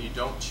be that you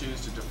don't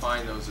choose to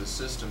define those as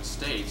system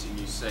states and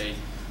you say,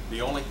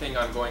 the only thing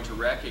I'm going to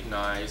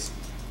recognize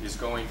is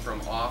going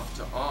from off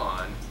to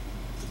on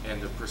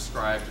and the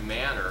prescribed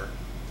manner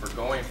for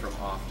going from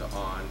off to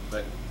on,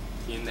 but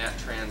in that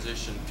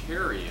transition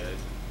period,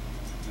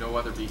 no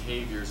other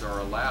behaviors are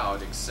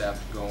allowed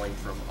except going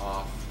from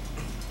off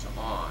to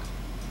on.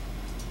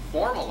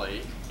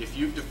 Formally, if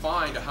you've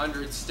defined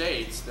 100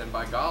 states, then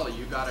by golly,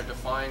 you've got to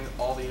define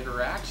all the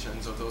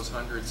interactions of those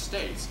 100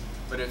 states.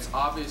 But it's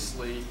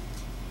obviously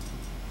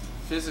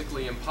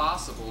physically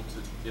impossible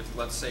to, if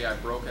let's say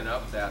I've broken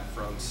up that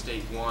from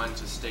state 1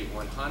 to state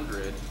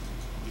 100,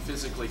 you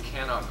physically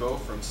cannot go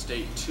from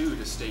state 2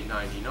 to state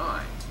 99.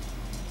 Right.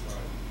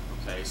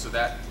 Okay, so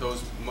that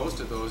most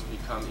of those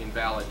become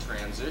invalid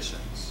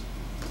transitions.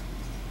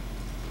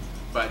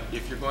 But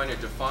if you're going to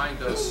define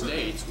those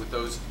states with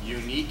those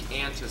unique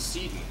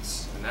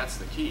antecedents, and that's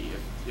the key,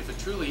 if it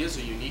truly is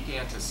a unique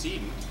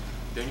antecedent,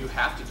 then you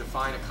have to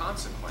define a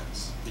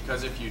consequence.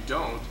 Because if you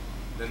don't,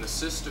 then the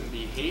system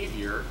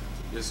behavior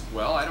is,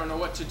 well, I don't know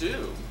what to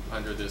do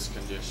under this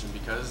condition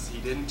because he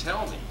didn't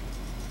tell me.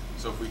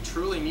 So if we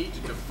truly need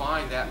to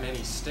define that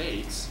many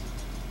states,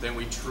 then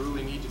we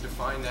truly need to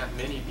define that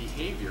many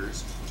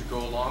behaviors to go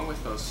along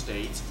with those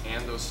states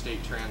and those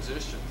state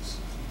transitions.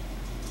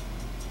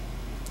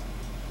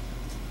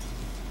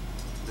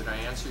 Did I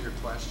answer your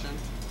question?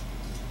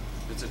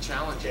 It's a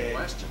challenging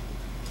question.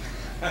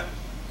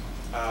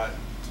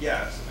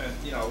 Yes, and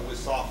you know, with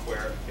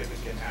software, if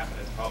it can happen,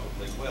 it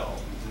probably will.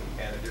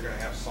 And if you're going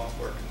to have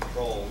software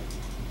controlled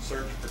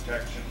surge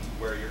protection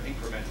where you're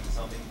incrementing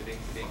something, ding,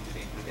 ding,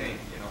 ding, ding,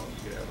 you know, you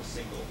could have a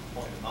single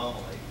point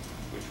anomaly,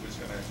 which was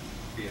going to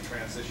be a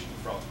transition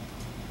from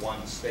one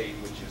state,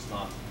 which is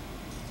not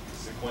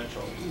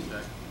sequential.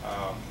 Okay.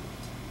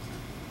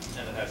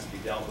 And it has to be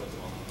dealt with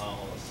on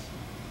an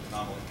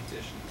anomaly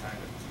condition kind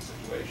of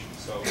situation.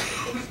 So it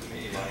looks to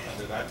me like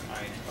under that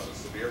kind of a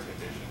severe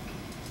condition,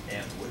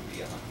 N would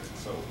be 100.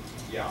 So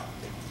yeah,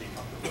 it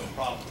becomes a real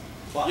problem.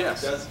 But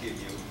yes, it does give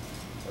you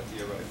a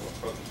theoretical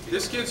approach.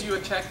 This gives you a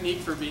technique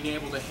for being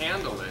able to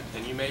handle it.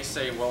 And you may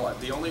say, well,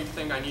 the only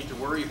thing I need to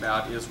worry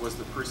about was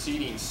the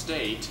preceding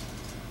state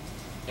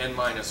N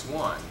minus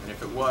 1. And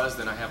if it was,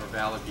 then I have a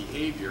valid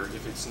behavior.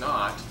 If it's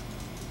not,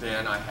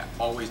 then I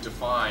always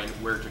define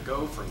where to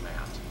go from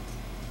that.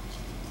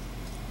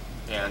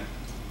 And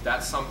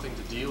that's something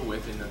to deal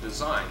with in the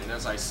design. And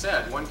as I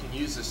said, one can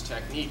use this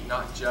technique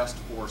not just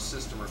for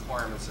system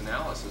requirements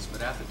analysis,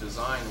 but at the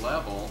design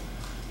level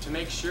to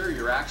make sure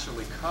you're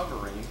actually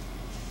covering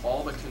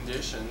all the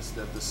conditions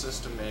that the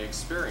system may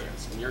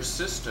experience. And your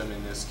system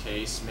in this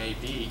case may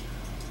be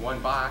one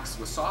box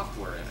with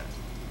software in it.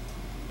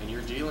 And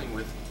you're dealing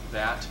with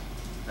that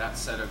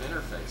set of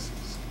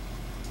interfaces.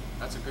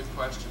 That's a good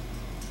question.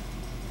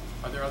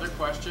 Are there other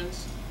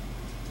questions?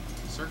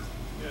 Sir?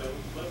 Yeah,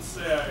 let's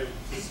say I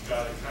just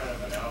got a kind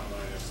of an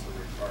outline of some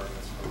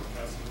requirements from the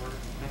customer.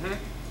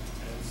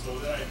 And so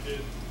then I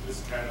did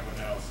this kind of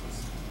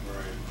analysis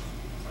where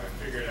I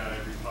figured out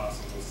every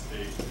possible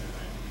state and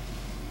I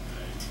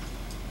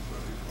put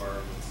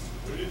requirements.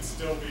 Would it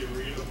still be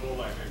readable,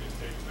 like I could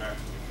take it back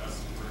to the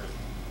customer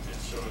and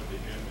show it to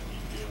him and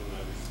he'd be able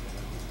to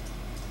understand?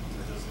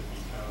 Or does it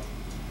become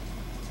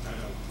kind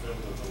of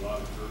filled with a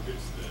lot of verbiage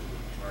that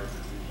would be hard to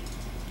read?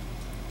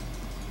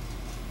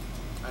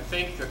 I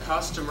think the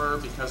customer,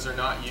 because they're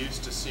not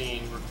used to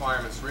seeing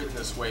requirements written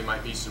this way,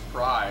 might be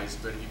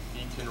surprised, but if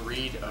he can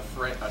read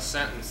a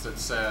sentence that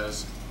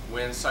says,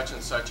 when such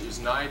and such is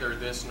neither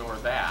this nor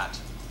that,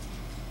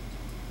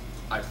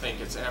 I think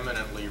it's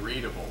eminently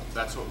readable.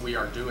 That's what we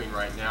are doing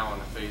right now on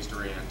the phased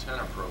array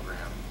antenna program.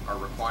 Our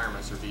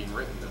requirements are being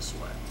written this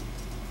way.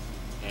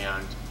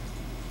 And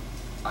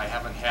I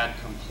haven't had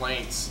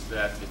complaints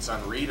that it's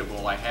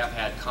unreadable. I have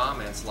had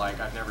comments like,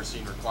 I've never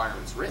seen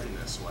requirements written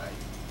this way.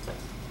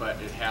 But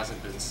it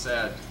hasn't been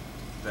said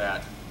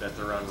that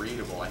they're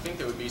unreadable. I think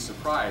they would be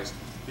surprised.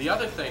 The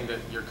other thing that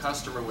your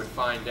customer would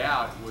find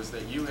out was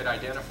that you had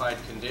identified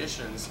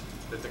conditions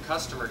that the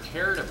customer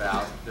cared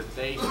about that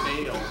they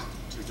failed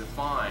to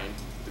define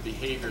the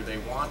behavior they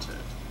wanted.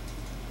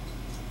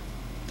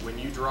 When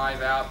you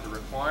drive out the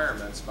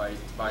requirements by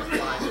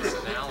applying this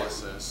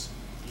analysis,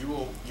 you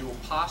will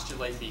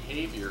postulate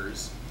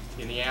behaviors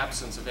in the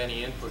absence of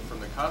any input from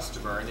the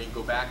customer, and then you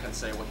go back and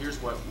say, well,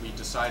 here's what we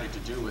decided to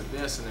do with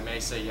this, and they may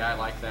say, yeah, I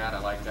like that,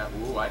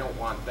 ooh, I don't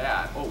want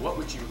that. Oh, what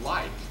would you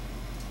like?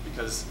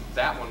 because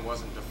that one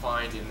wasn't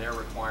defined in their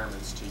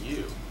requirements to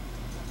you.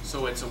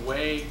 So it's a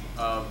way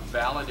of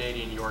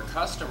validating your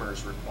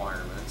customer's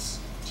requirements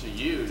to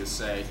you to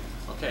say,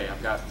 okay,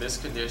 I've got this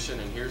condition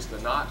and here's the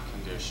not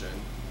condition.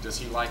 Does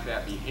he like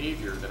that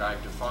behavior that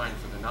I've defined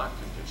for the not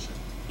condition?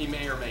 He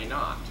may or may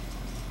not,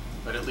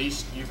 but at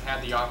least you've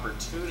had the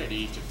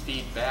opportunity to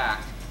feed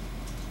back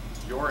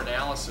your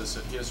analysis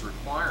of his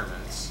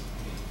requirements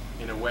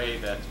in a way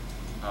that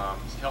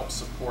helps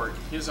support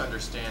his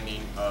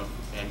understanding of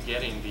and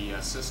getting the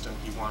system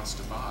he wants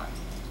to buy.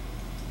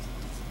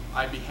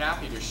 I'd be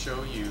happy to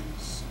show you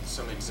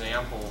some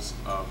examples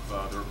of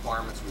the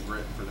requirements we've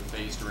written for the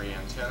phased array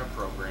antenna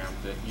program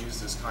that use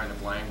this kind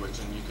of language,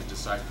 and you could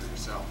decide for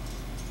yourself.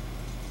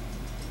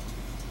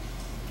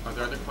 Are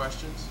there other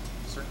questions?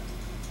 Sir?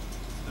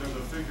 There's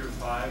a figure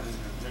 5 in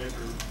your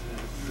paper, and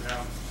if you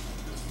have,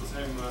 it's the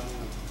same one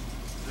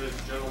the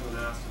gentleman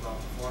asked about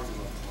the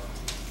formula for.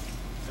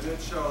 And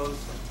it shows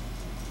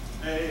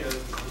A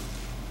is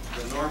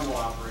the normal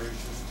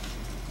operation,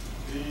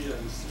 B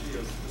and C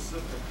is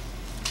specific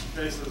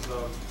cases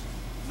of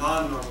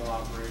non-normal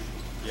operation.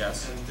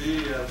 Yes. And D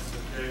is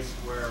the case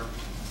where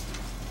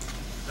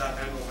that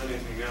handles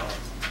anything else.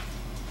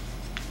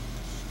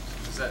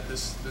 Is that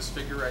this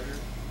figure right here?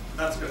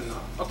 That's good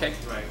enough. Okay.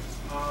 Right.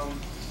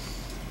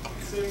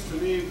 It seems to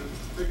me the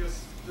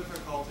biggest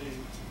difficulty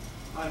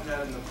I've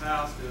had in the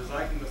past is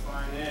I can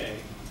define A,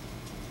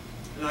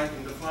 and I've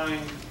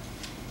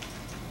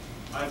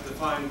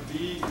defined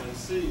B and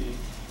C,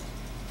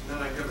 and then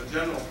I give a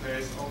general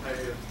case, okay,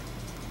 if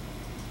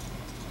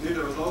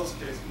neither of those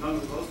cases, none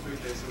of those three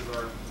cases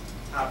are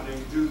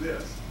happening, do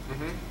this.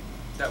 Mm-hmm.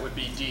 That would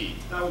be D.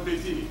 That would be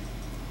D.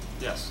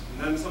 Yes.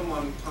 And then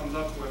someone comes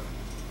up with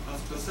a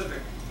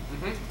specific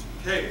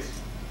case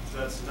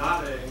that's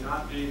not A,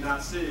 not B,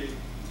 not C,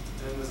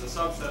 and is a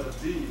subset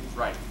of D.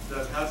 Right.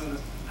 That has an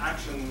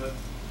action that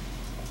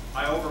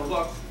I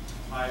overlooked.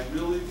 I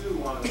really do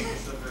want a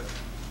specific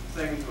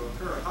thing to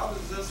occur. How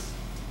does this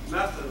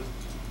method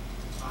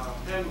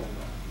handle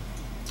that?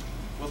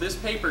 Well, this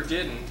paper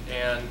didn't,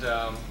 and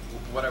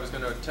what I was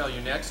going to tell you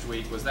next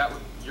week was that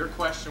your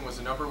question was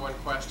the #1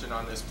 question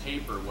on this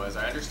paper was,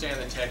 I understand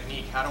the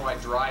technique, how do I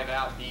drive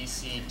out B,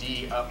 C,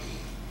 D up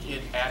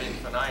ad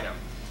infinitum?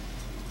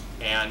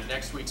 And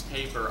next week's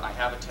paper, I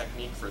have a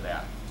technique for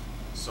that.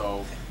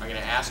 So I'm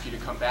going to ask you to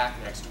come back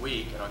next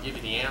week, and I'll give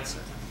you the answer.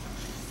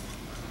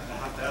 I'll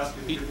have to ask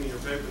you to give me your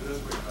paper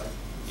this week.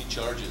 He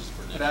charges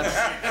for that.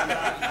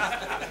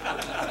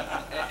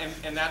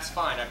 And that's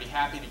fine. I'd be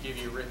happy to give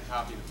you a written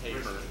copy of the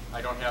paper.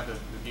 I don't have the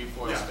view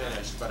foils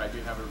finished, but I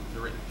do have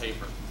the written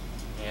paper.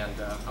 And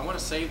I want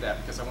to save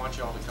that because I want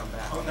you all to come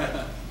back.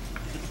 Okay.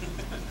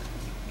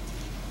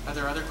 Are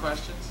there other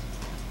questions?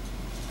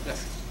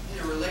 Yes. In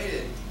a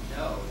related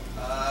note,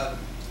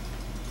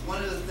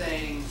 one of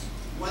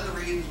the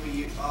reasons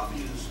we often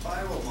use a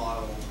spiral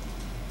model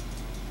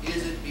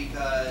isn't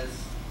because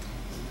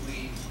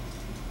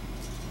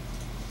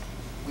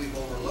we've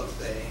overlooked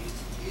things.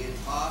 It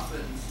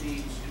often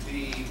seems to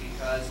be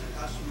because the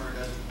customer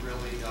doesn't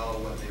really know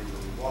what they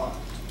really want.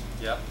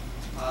 Yep.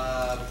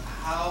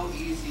 How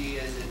easy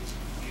is it,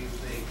 do you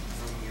think,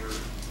 from your, it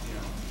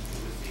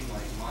would seem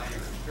like minor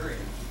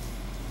experience,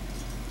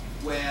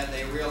 when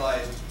they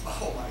realize,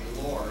 oh my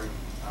Lord,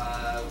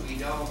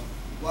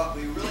 what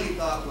we really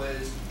thought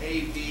was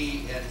A,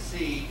 B, and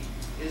C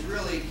is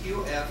really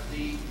Q, F,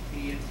 D,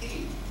 P, and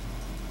T.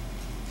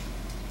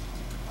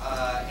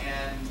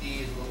 And D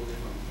is a little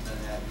different than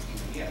that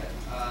even yet.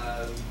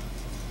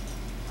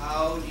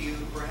 How do you,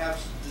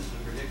 perhaps this is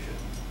a prediction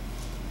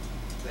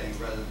thing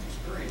rather than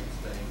experience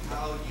thing,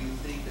 how do you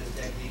think this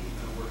technique is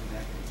going to work in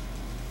that case?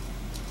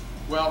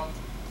 Well,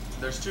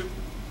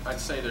 I'd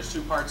say there's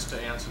two parts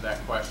to answer that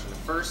question. The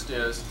first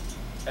is,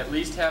 at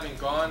least having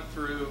gone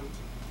through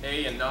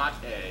A and not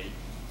A,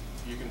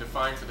 you can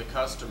define for the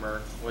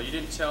customer, well, you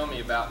didn't tell me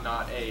about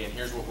not A, and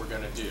here's what we're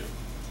going to do.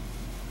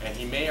 And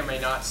he may or may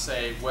not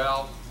say,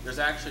 well, there's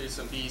actually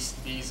some B's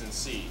and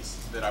C's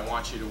that I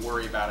want you to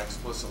worry about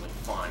explicitly.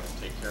 Fine,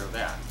 I'll take care of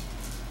that.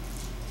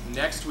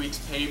 Next week's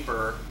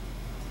paper,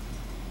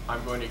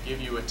 I'm going to give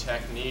you a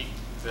technique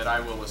that I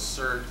will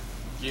assert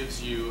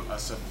gives you a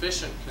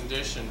sufficient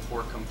condition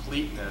for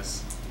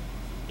completeness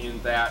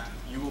in that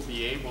you will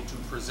be able to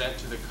present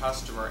to the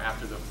customer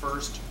after the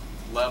first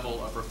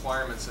level of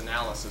requirements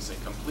analysis a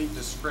complete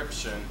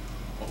description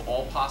of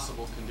all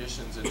possible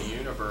conditions in the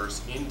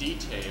universe in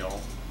detail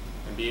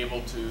and be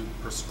able to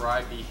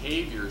prescribe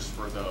behaviors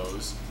for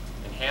those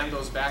and hand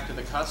those back to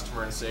the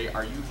customer and say,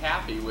 are you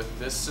happy with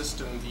this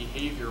system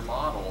behavior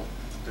model?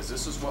 Because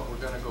this is what we're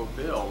going to go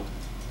build.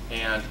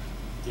 And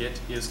it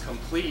is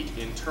complete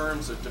in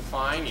terms of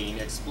defining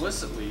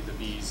explicitly the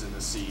B's and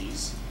the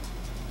C's,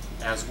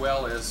 as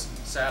well as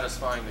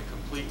satisfying the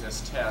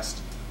completeness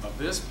test of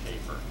this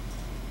paper.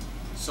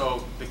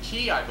 So the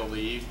key, I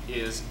believe,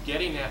 is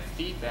getting that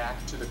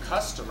feedback to the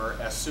customer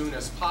as soon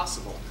as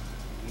possible,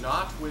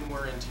 not when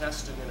we're in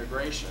test and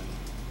integration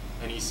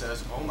and he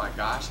says, oh my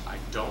gosh, I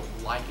don't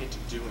like it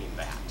doing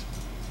that.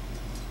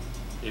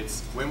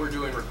 It's when we're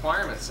doing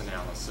requirements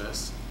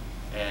analysis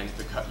And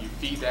you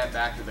feed that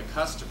back to the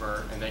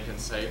customer, and they can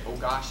say, oh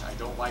gosh, I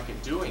don't like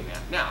it doing that.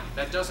 Now,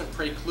 that doesn't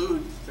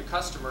preclude the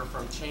customer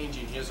from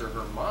changing his or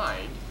her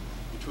mind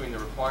between the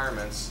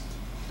requirements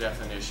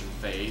definition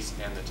phase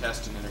and the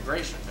test and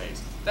integration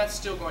phase. That's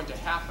still going to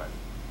happen.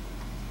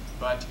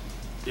 But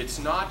it's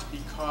not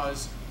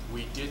because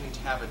we didn't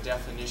have a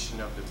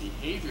definition of the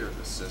behavior of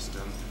the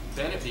system.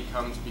 Then it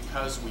becomes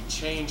because we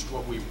changed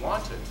what we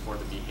wanted for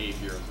the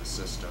behavior of the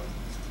system.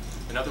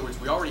 In other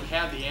words, we already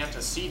had the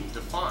antecedent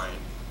defined,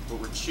 but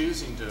we're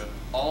choosing to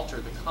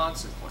alter the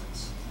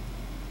consequence.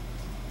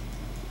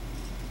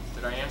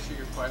 Did I answer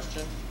your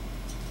question?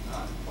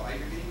 Not quite.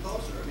 You're getting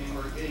closer. I mean,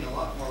 we're getting a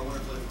lot more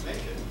wonderful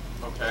information.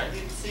 Okay.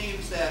 It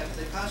seems that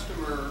the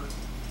customer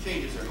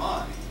changes their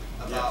mind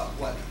about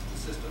what the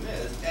system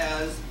is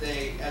as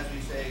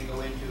we say, go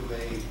into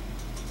a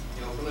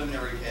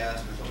preliminary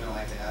test or something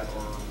like that,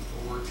 or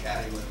we're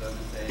chatting with them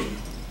and saying,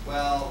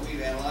 well,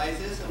 we've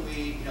analyzed this and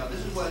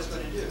this is what it's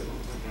going to do.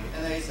 Mm-hmm.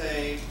 And they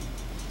say,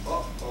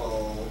 well,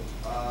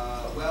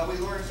 we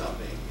learned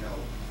something.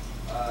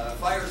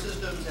 Fire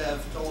systems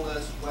have told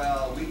us,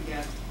 well, we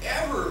can't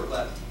ever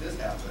let this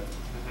happen.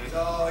 Mm-hmm.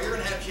 So you're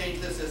going to have to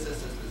change this. And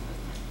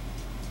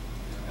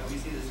we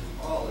see this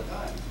all the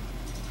time.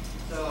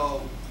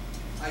 So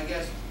I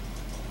guess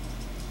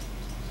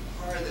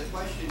part of the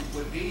question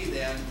would be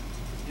then,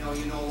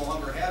 you no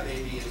longer have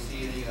A, B, and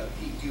C, and you have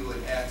P, Q,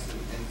 and X,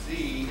 and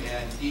Z,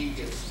 and D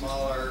gets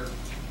smaller,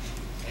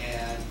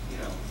 and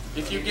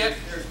if you get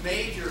there's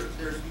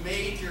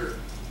major,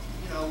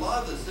 a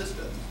lot of the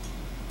systems.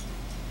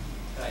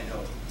 I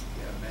know,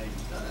 many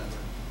done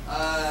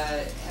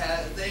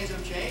that. Things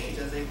have changed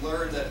as they've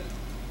learned that,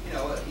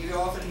 you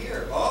often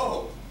hear,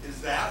 oh,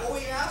 is that what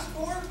we asked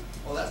for?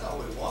 Well, that's not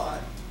what we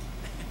want.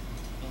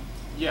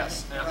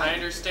 Yes, right. I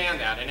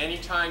understand that. And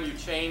anytime you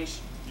change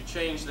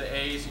the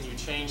A's and you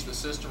change the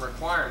system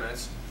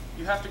requirements,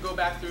 you have to go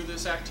back through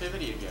this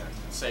activity again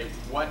and say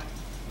what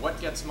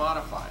gets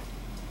modified.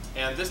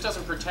 And this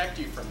doesn't protect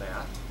you from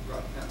that.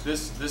 Right. Yeah.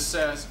 This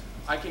says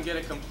I can get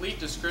a complete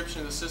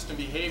description of the system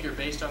behavior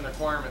based on the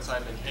requirements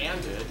I've been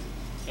handed,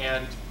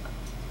 and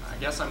I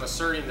guess I'm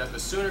asserting that the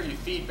sooner you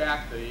feed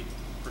back the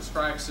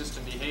prescribed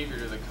system behavior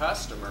to the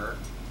customer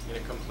in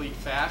a complete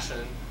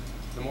fashion,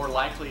 the more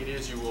likely it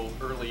is you will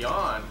early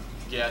on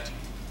get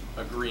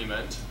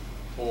agreement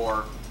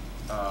or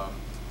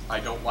I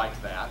don't like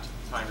that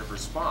kind of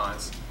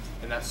response.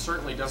 And that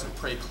certainly doesn't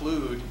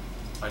preclude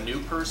a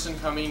new person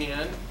coming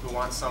in who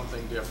wants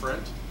something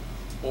different,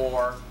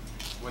 or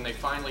when they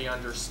finally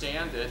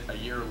understand it a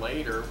year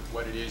later,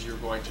 what it is you're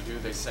going to do,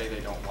 they say they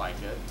don't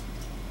like it.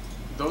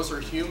 Those are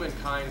human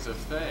kinds of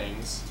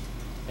things,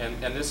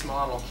 and this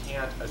model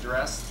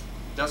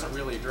doesn't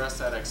really address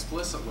that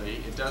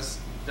explicitly. It does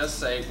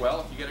say,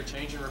 well, if you get a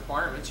change in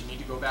requirements, you need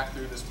to go back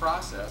through this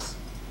process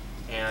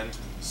and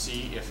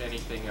see if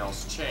anything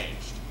else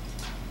changed.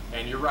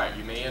 And you're right,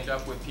 you may end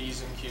up with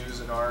P's and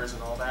Q's and R's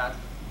and all that,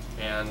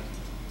 and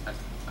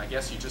I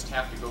guess you just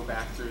have to go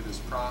back through this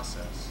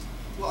process.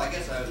 Well, I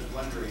guess I was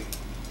wondering,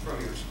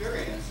 from your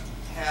experience,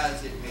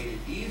 has it made it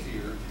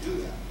easier to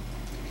do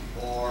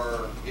that?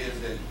 Or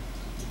is it,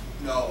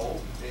 no,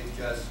 it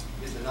just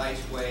is a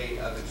nice way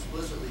of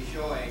explicitly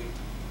showing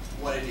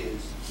what it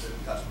is that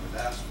the customers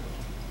asked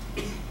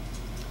for?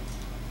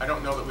 I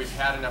don't know that we've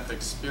had enough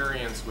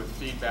experience with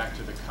feedback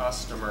to the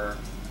customer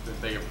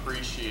that they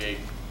appreciate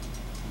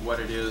what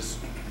it is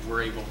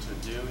we're able to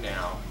do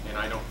now, and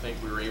I don't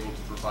think we were able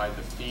to provide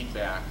the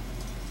feedback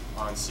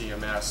on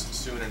CMS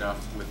soon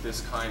enough with this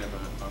kind of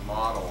a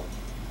model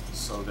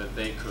so that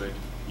they could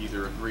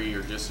either agree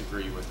or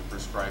disagree with the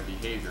prescribed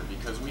behavior,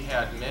 because we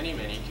had many,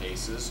 many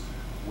cases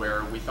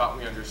where we thought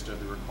we understood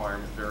the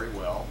requirement very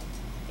well,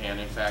 and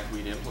in fact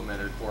we'd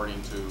implemented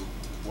according to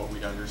what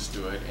we'd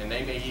understood, and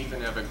they may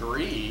even have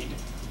agreed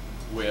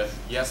with,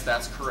 yes,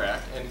 that's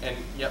correct, and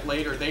yet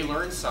later they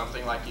learned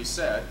something, like you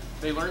said,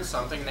 they learned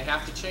something and they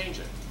have to change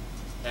it.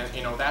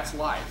 And that's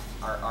life.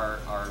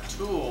 Our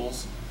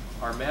tools,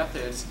 our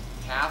methods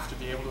have to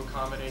be able to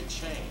accommodate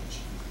change.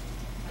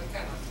 I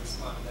kind of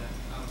respond to that.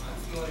 I'm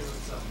familiar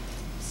with some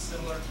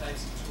similar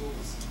types of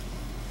tools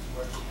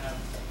where they have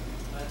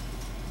led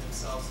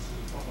themselves to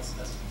formal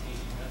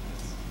specification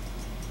methods.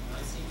 And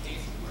I've seen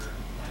cases where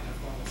having a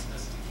formal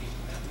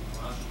specification method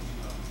allows you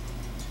to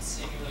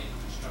simulate and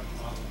construct a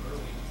model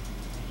early.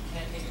 And you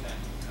can't take it back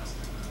to the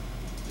customer,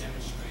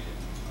 demonstrate it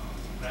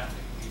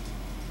graphically using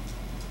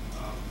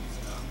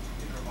a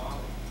computer model,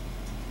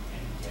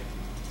 and get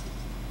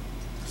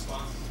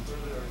responses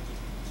further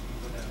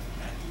without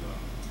had you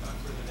gone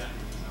further down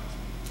your design.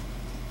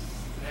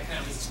 And that kind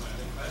of leads to my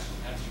other question.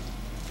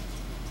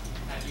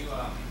 Have you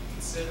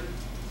considered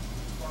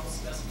formal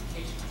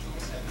specification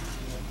tools? Have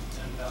you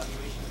done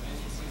evaluation of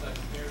any? It seems like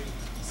a very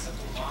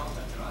simple model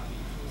that there ought to be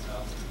tools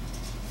out there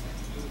that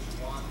can do what you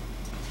want,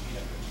 be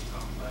that too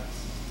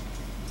complex.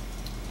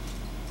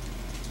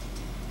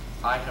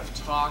 I have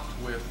talked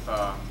with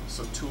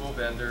some tool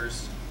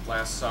vendors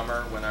last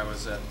summer when I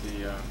was at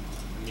the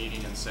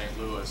meeting in St.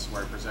 Louis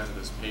where I presented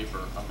this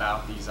paper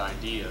about these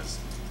ideas.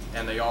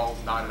 And they all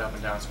nodded up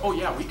and down, so, oh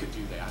yeah, we could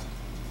do that.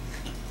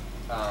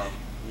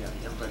 Yeah,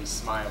 everybody's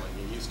smiling,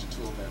 you're used to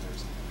tool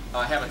vendors.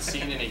 I haven't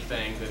seen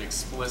anything that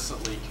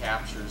explicitly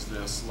captures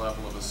this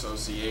level of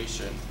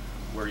association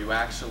where you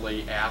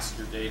actually ask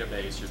your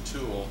database, your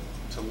tool,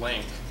 to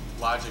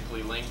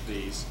logically link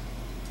these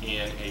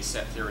in a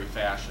set theory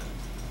fashion.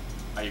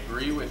 I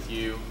agree with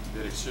you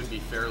that it should be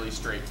fairly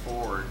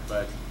straightforward,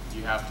 but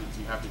you have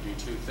to do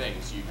two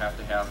things. You have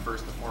to have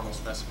first the formal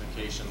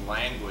specification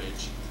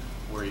language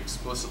where you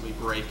explicitly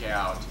break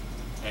out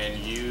and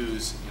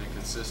use in a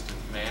consistent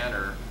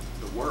manner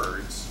the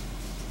words,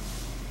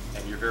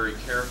 and you're very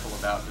careful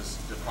about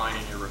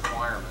defining your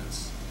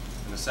requirements.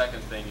 And the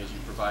second thing is you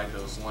provide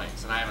those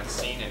links. And I haven't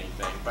seen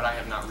anything, but I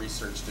have not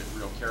researched it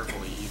real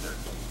carefully either.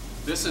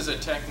 This is a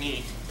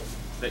technique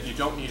that you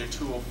don't need a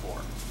tool for.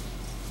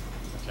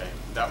 Okay,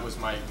 that was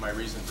my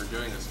reason for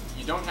doing this.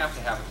 You don't have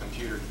to have a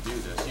computer to do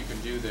this. You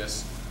can do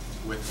this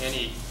with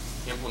any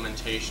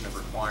implementation of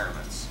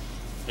requirements.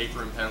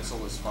 Paper and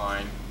pencil is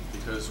fine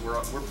because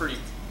we're pretty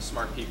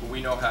smart people.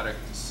 We know how to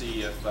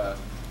see if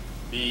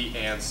B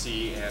and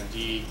C and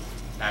D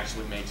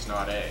actually makes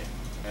not A.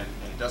 And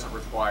it doesn't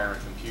require a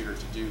computer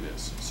to do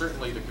this.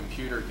 Certainly the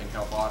computer can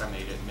help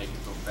automate it and make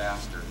it go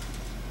faster,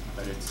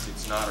 but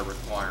it's not a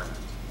requirement.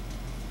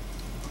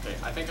 Okay,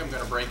 I think I'm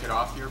going to break it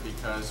off here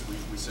because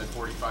we said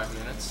 45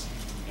 minutes,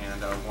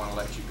 and I want to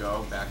let you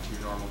go back to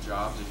your normal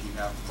jobs if you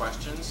have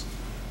questions.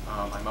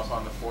 I'm up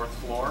on the 4th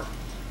floor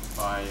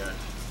by, I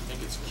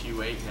think it's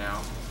Q8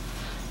 now,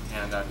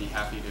 and I'd be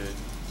happy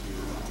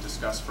to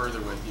discuss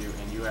further with you,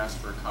 and you ask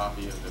for a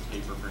copy of the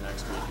paper for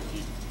next week if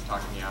you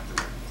talk to me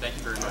afterward. Thank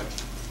you very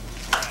much.